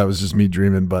maybe that was just me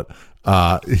dreaming, but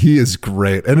he is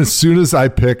great. And as soon as I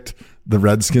picked the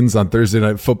Redskins on Thursday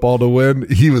Night Football to win,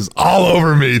 he was all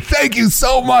over me. Thank you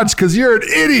so much, because you're an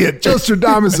idiot. Joe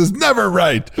Stradamus is never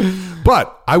right.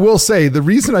 But I will say the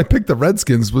reason I picked the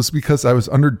Redskins was because I was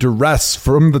under duress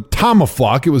from the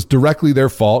ThomaHawk. It was directly their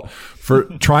fault for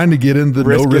trying to get in the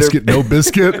no risk it, no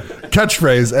biscuit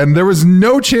catchphrase. And there was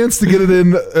no chance to get it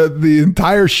in the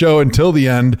entire show until the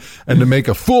end, and to make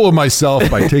a fool of myself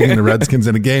by taking the Redskins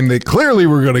in a game they clearly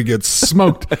were going to get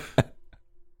smoked.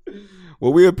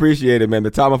 Well, we appreciate it, man.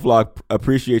 The ThomaHawk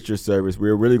appreciates your service.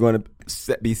 We're really going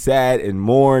to be sad and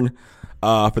mourn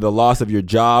for the loss of your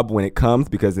job when it comes,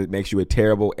 because it makes you a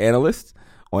terrible analyst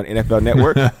on NFL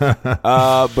Network.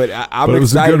 But I'm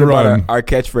excited about our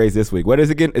catchphrase this week. What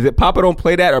is it again? Is it Papa Don't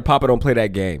Play That or Papa Don't Play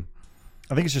That Game?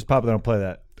 I think it's just Papa Don't Play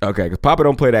That. Okay, because Papa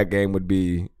Don't Play That Game would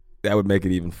make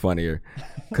it even funnier,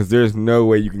 because there's no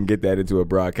way you can get that into a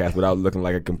broadcast without looking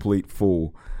like a complete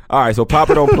fool. All right, so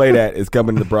Papa Don't Play That is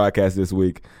coming to the broadcast this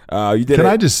week. I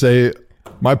just say,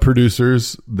 my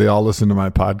producers, they all listen to my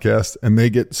podcast, and they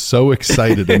get so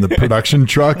excited in the production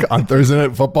truck on Thursday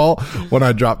Night Football when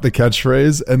I drop the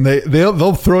catchphrase, and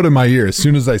they'll throw it in my ear as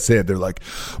soon as I say it. They're like,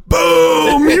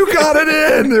 boom, you got it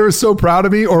in. They were so proud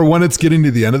of me. Or when it's getting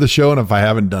to the end of the show, and if I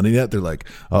haven't done it yet, they're like,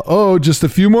 just a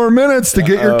few more minutes to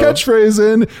get your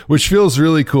catchphrase in, which feels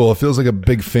really cool. It feels like a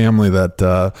big family that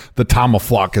the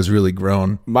ThomaHawk has really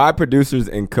grown. My producers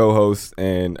and co-hosts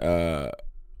and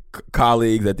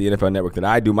colleagues at the NFL Network that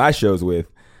I do my shows with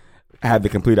have the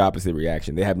complete opposite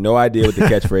reaction. They have no idea what the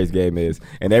catchphrase game is,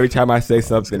 and every time I say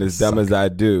something as dumb as I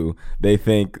do, they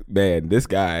think, man, this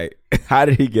guy, how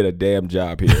did he get a damn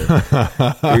job here?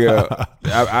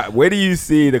 Where do you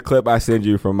see the clip I send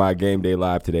you from my Game Day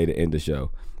Live today to end the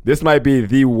show? This might be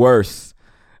the worst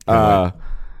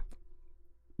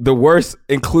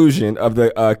inclusion of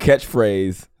the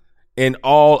catchphrase in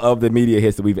all of the media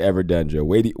hits that we've ever done, Joe.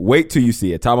 Wait till you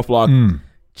see it. ThomaHawk,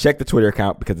 check the Twitter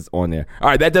account because it's on there. All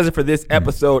right, that does it for this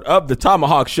episode of the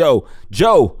ThomaHawk Show.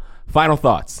 Joe, final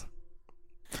thoughts.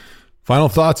 Final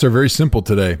thoughts are very simple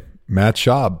today. Matt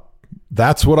Schaub.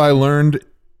 That's what I learned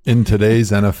in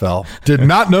today's NFL. Did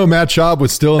not know Matt Schaub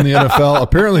was still in the NFL.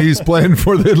 Apparently he's playing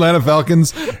for the Atlanta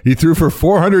Falcons. He threw for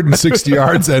 460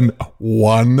 yards and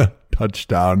 1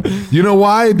 touchdown. You know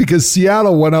why? Because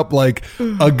Seattle went up like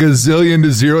a gazillion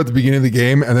to 0 at the beginning of the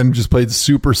game, and then just played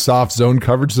super soft zone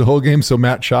coverage the whole game, so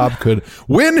Matt Schaub could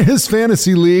win his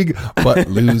fantasy league but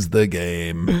lose the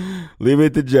game. Leave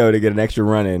it to Joe to get an extra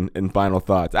run in final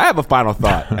thoughts. I have a final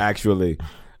thought, actually.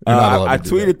 I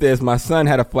tweeted this. My son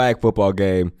had a flag football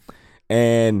game,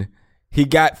 and he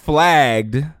got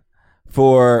flagged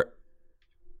for,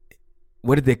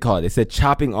 what did they call it? They said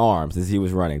chopping arms as he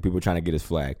was running. People were trying to get his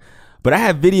flag. But I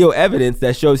have video evidence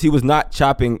that shows he was not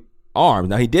chopping arms.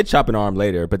 Now, he did chop an arm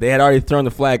later, but they had already thrown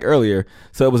the flag earlier.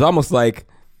 So it was almost like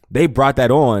they brought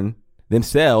that on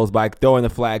themselves by throwing the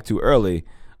flag too early.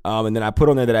 And then I put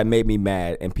on there that I made me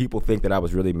mad, and people think that I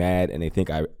was really mad, and they think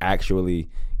I actually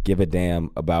give a damn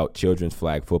about children's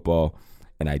flag football,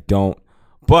 and I don't.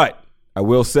 But I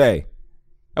will say,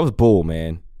 that was bull,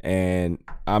 man. And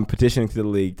I'm petitioning to the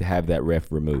league to have that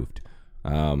ref removed.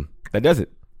 That does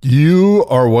it. You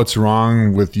are what's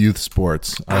wrong with youth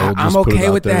sports. I'm okay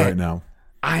with that right now.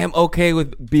 I am okay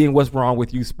with being what's wrong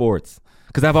with youth sports,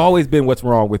 because I've always been what's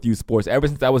wrong with youth sports ever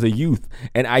since I was a youth,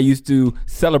 and I used to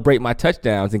celebrate my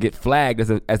touchdowns and get flagged as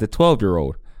a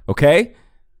 12-year-old. Okay,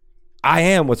 I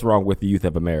am what's wrong with the youth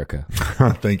of America.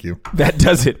 Thank you. That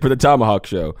does it for the ThomaHawk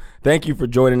Show. Thank you for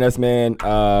joining us, man.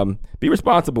 Be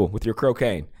responsible with your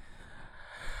cocaine.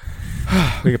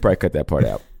 We could probably cut that part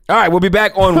out. All right, we'll be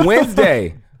back on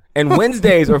Wednesday. And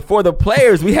Wednesdays are for the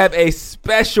players. We have a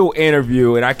special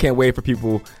interview, and I can't wait for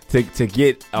people to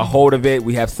get a hold of it.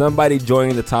 We have somebody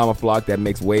joining the ThomaHawk that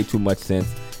makes way too much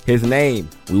sense. His name,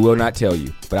 we will not tell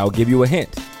you, but I'll give you a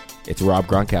hint. It's Rob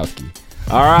Gronkowski.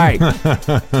 All right.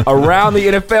 Around the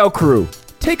NFL crew,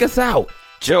 take us out.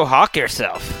 Joe Hawk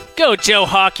yourself. Go Joe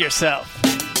Hawk yourself.